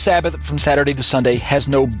change of Sabbath from Saturday to Sunday has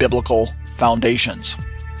no biblical foundations.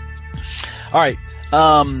 All right.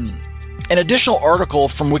 An additional article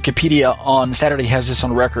from Wikipedia on Saturday has this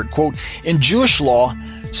on record. Quote, in Jewish law,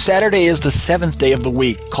 Saturday is the seventh day of the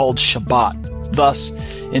week, called Shabbat. Thus,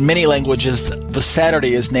 in many languages, the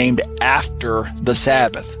Saturday is named after the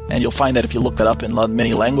Sabbath. And you'll find that if you look that up in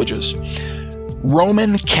many languages.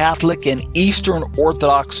 Roman Catholic and Eastern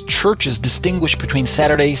Orthodox churches distinguish between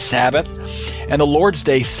Saturday, Sabbath, and the Lord's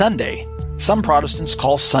Day, Sunday. Some Protestants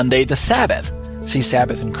call Sunday the Sabbath. See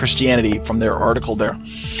Sabbath in Christianity from their article there.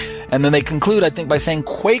 And then they conclude, I think, by saying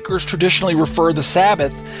Quakers traditionally refer the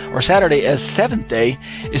Sabbath or Saturday as seventh day,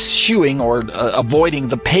 eschewing or avoiding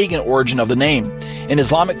the pagan origin of the name. In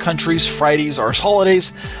Islamic countries, Fridays are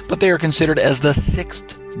holidays, but they are considered as the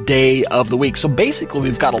sixth day of the week. So basically,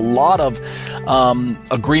 we've got a lot of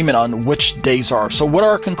agreement on which days are. So what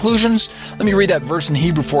are our conclusions? Let me read that verse in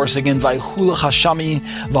Hebrew for us again. Vaychul hashami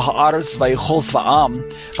v'ha'aretz vaychol tzva'am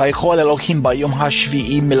vaychol Elohim bayom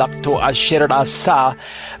hashvi'i melakto asher asa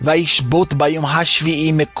vayishbot bayom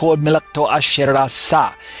hashvi'i mekol melakto asher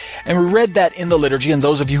asa. And we read that in the liturgy, and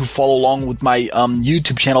those of you who follow along with my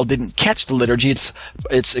YouTube channel didn't catch the liturgy.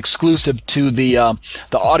 It's exclusive to the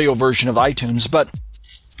audio version of iTunes, but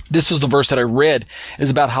this is the verse that I read, is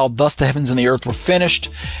about how thus the heavens and the earth were finished,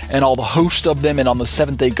 and all the host of them, and on the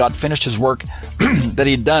seventh day God finished his work that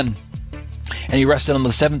he had done. And he rested on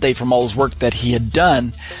the seventh day from all his work that he had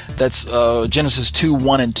done. That's Genesis 2,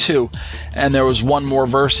 1 and 2. And there was one more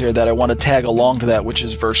verse here that I want to tag along to that, which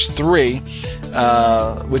is verse 3,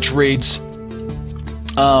 which reads,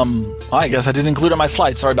 I guess I didn't include it on my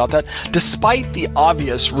slide. Sorry about that. Despite the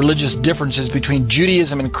obvious religious differences between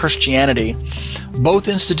Judaism and Christianity, both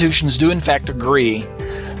institutions do in fact agree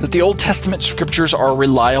that the Old Testament scriptures are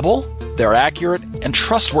reliable, they're accurate, and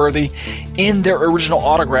trustworthy in their original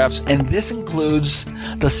autographs, and this includes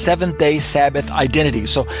the seventh-day Sabbath identity.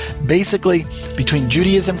 So basically, between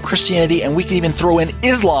Judaism, Christianity, and we can even throw in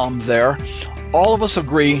Islam there, all of us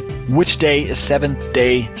agree which day is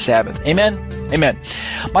seventh-day Sabbath. Amen? Amen.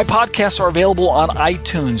 My podcasts are available on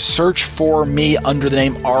iTunes. Search for me under the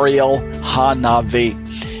name Ariel Hanavi.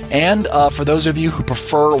 And for those of you who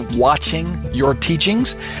prefer watching your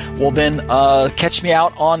teachings, well then catch me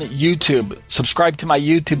out on YouTube. Subscribe to my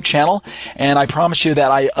YouTube channel, and I promise you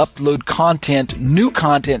that I upload content, new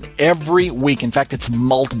content, every week. In fact, it's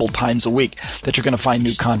multiple times a week that you're going to find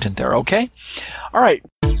new content there, okay? All right.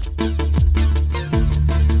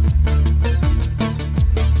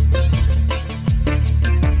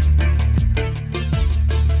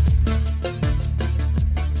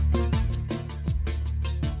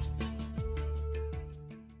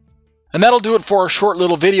 And that'll do it for our short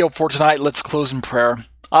little video for tonight. Let's close in prayer.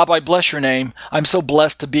 Abba, I bless your name. I'm so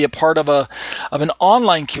blessed to be a part of an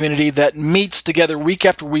online community that meets together week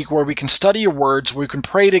after week, where we can study your words, where we can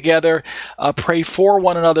pray together, pray for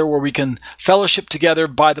one another, where we can fellowship together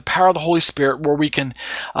by the power of the Holy Spirit, where we can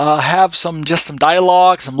have some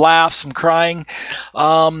dialogue, some laughs, some crying.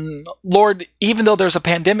 Lord, even though there's a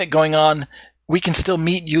pandemic going on, we can still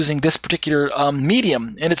meet using this particular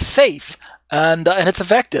medium, and it's safe. And it's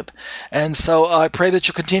effective. And so I pray that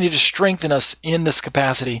you'll continue to strengthen us in this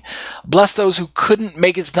capacity. Bless those who couldn't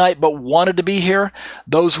make it tonight but wanted to be here,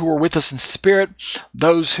 those who were with us in spirit,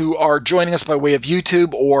 those who are joining us by way of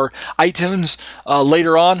YouTube or iTunes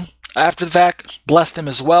later on. After the fact, bless them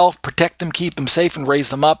as well. Protect them, keep them safe, and raise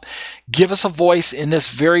them up. Give us a voice in this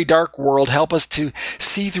very dark world. Help us to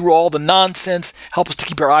see through all the nonsense. Help us to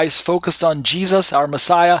keep our eyes focused on Jesus, our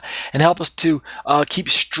Messiah, and help us to keep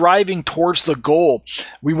striving towards the goal.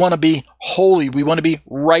 We want to be holy. We want to be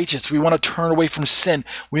righteous. We want to turn away from sin.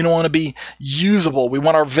 We don't want to be usable. We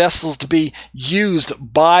want our vessels to be used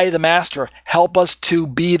by the Master. Help us to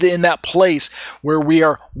be in that place where we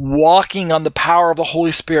are walking on the power of the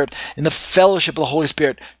Holy Spirit, in the fellowship of the Holy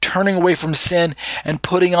Spirit, turning away from sin and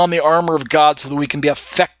putting on the armor of God so that we can be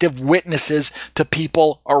effective witnesses to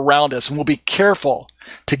people around us. And we'll be careful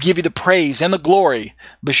to give you the praise and the glory.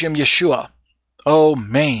 B'Shem Yeshua.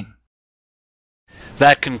 Amen.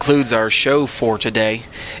 That concludes our show for today.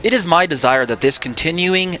 It is my desire that this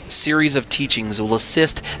continuing series of teachings will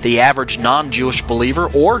assist the average non-Jewish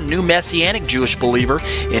believer or new Messianic Jewish believer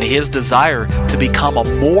in his desire to become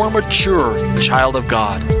a more mature child of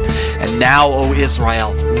God. And now, O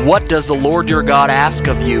Israel, what does the Lord your God ask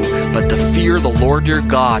of you but to fear the Lord your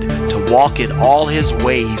God, to walk in all his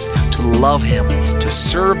ways, to love him, to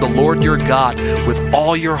serve the Lord your God with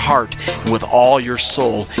all your heart and with all your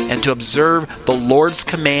soul, and to observe the Lord's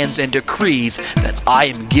commands and decrees that I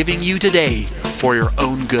am giving you today for your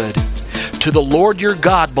own good. To the Lord your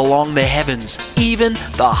God belong the heavens, even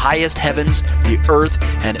the highest heavens, the earth,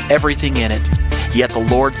 and everything in it. Yet the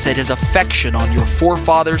Lord set his affection on your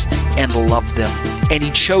forefathers and loved them. And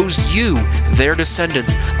he chose you, their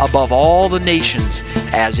descendants, above all the nations,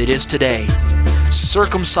 as it is today.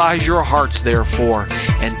 Circumcise your hearts, therefore,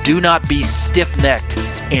 and do not be stiff-necked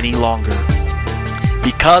any longer.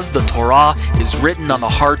 Because the Torah is written on the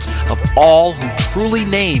hearts of all who truly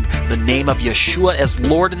name the name of Yeshua as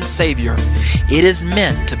Lord and Savior, it is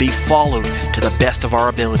meant to be followed to the best of our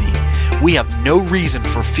ability. We have no reason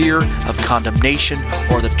for fear of condemnation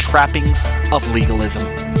or the trappings of legalism.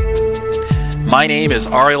 My name is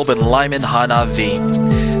Ariel Ben Lyman Hanavi.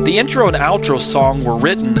 The intro and outro song were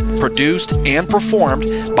written, produced, and performed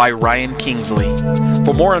by Ryan Kingsley.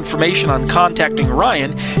 For more information on contacting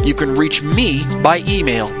Ryan, you can reach me by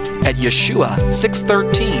email at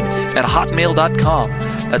yeshua613@hotmail.com.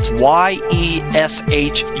 That's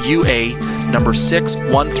YESHUA number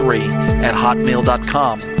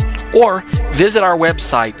 613@hotmail.com. Or visit our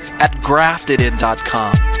website at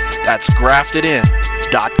graftedin.com. That's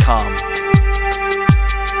graftedin.com.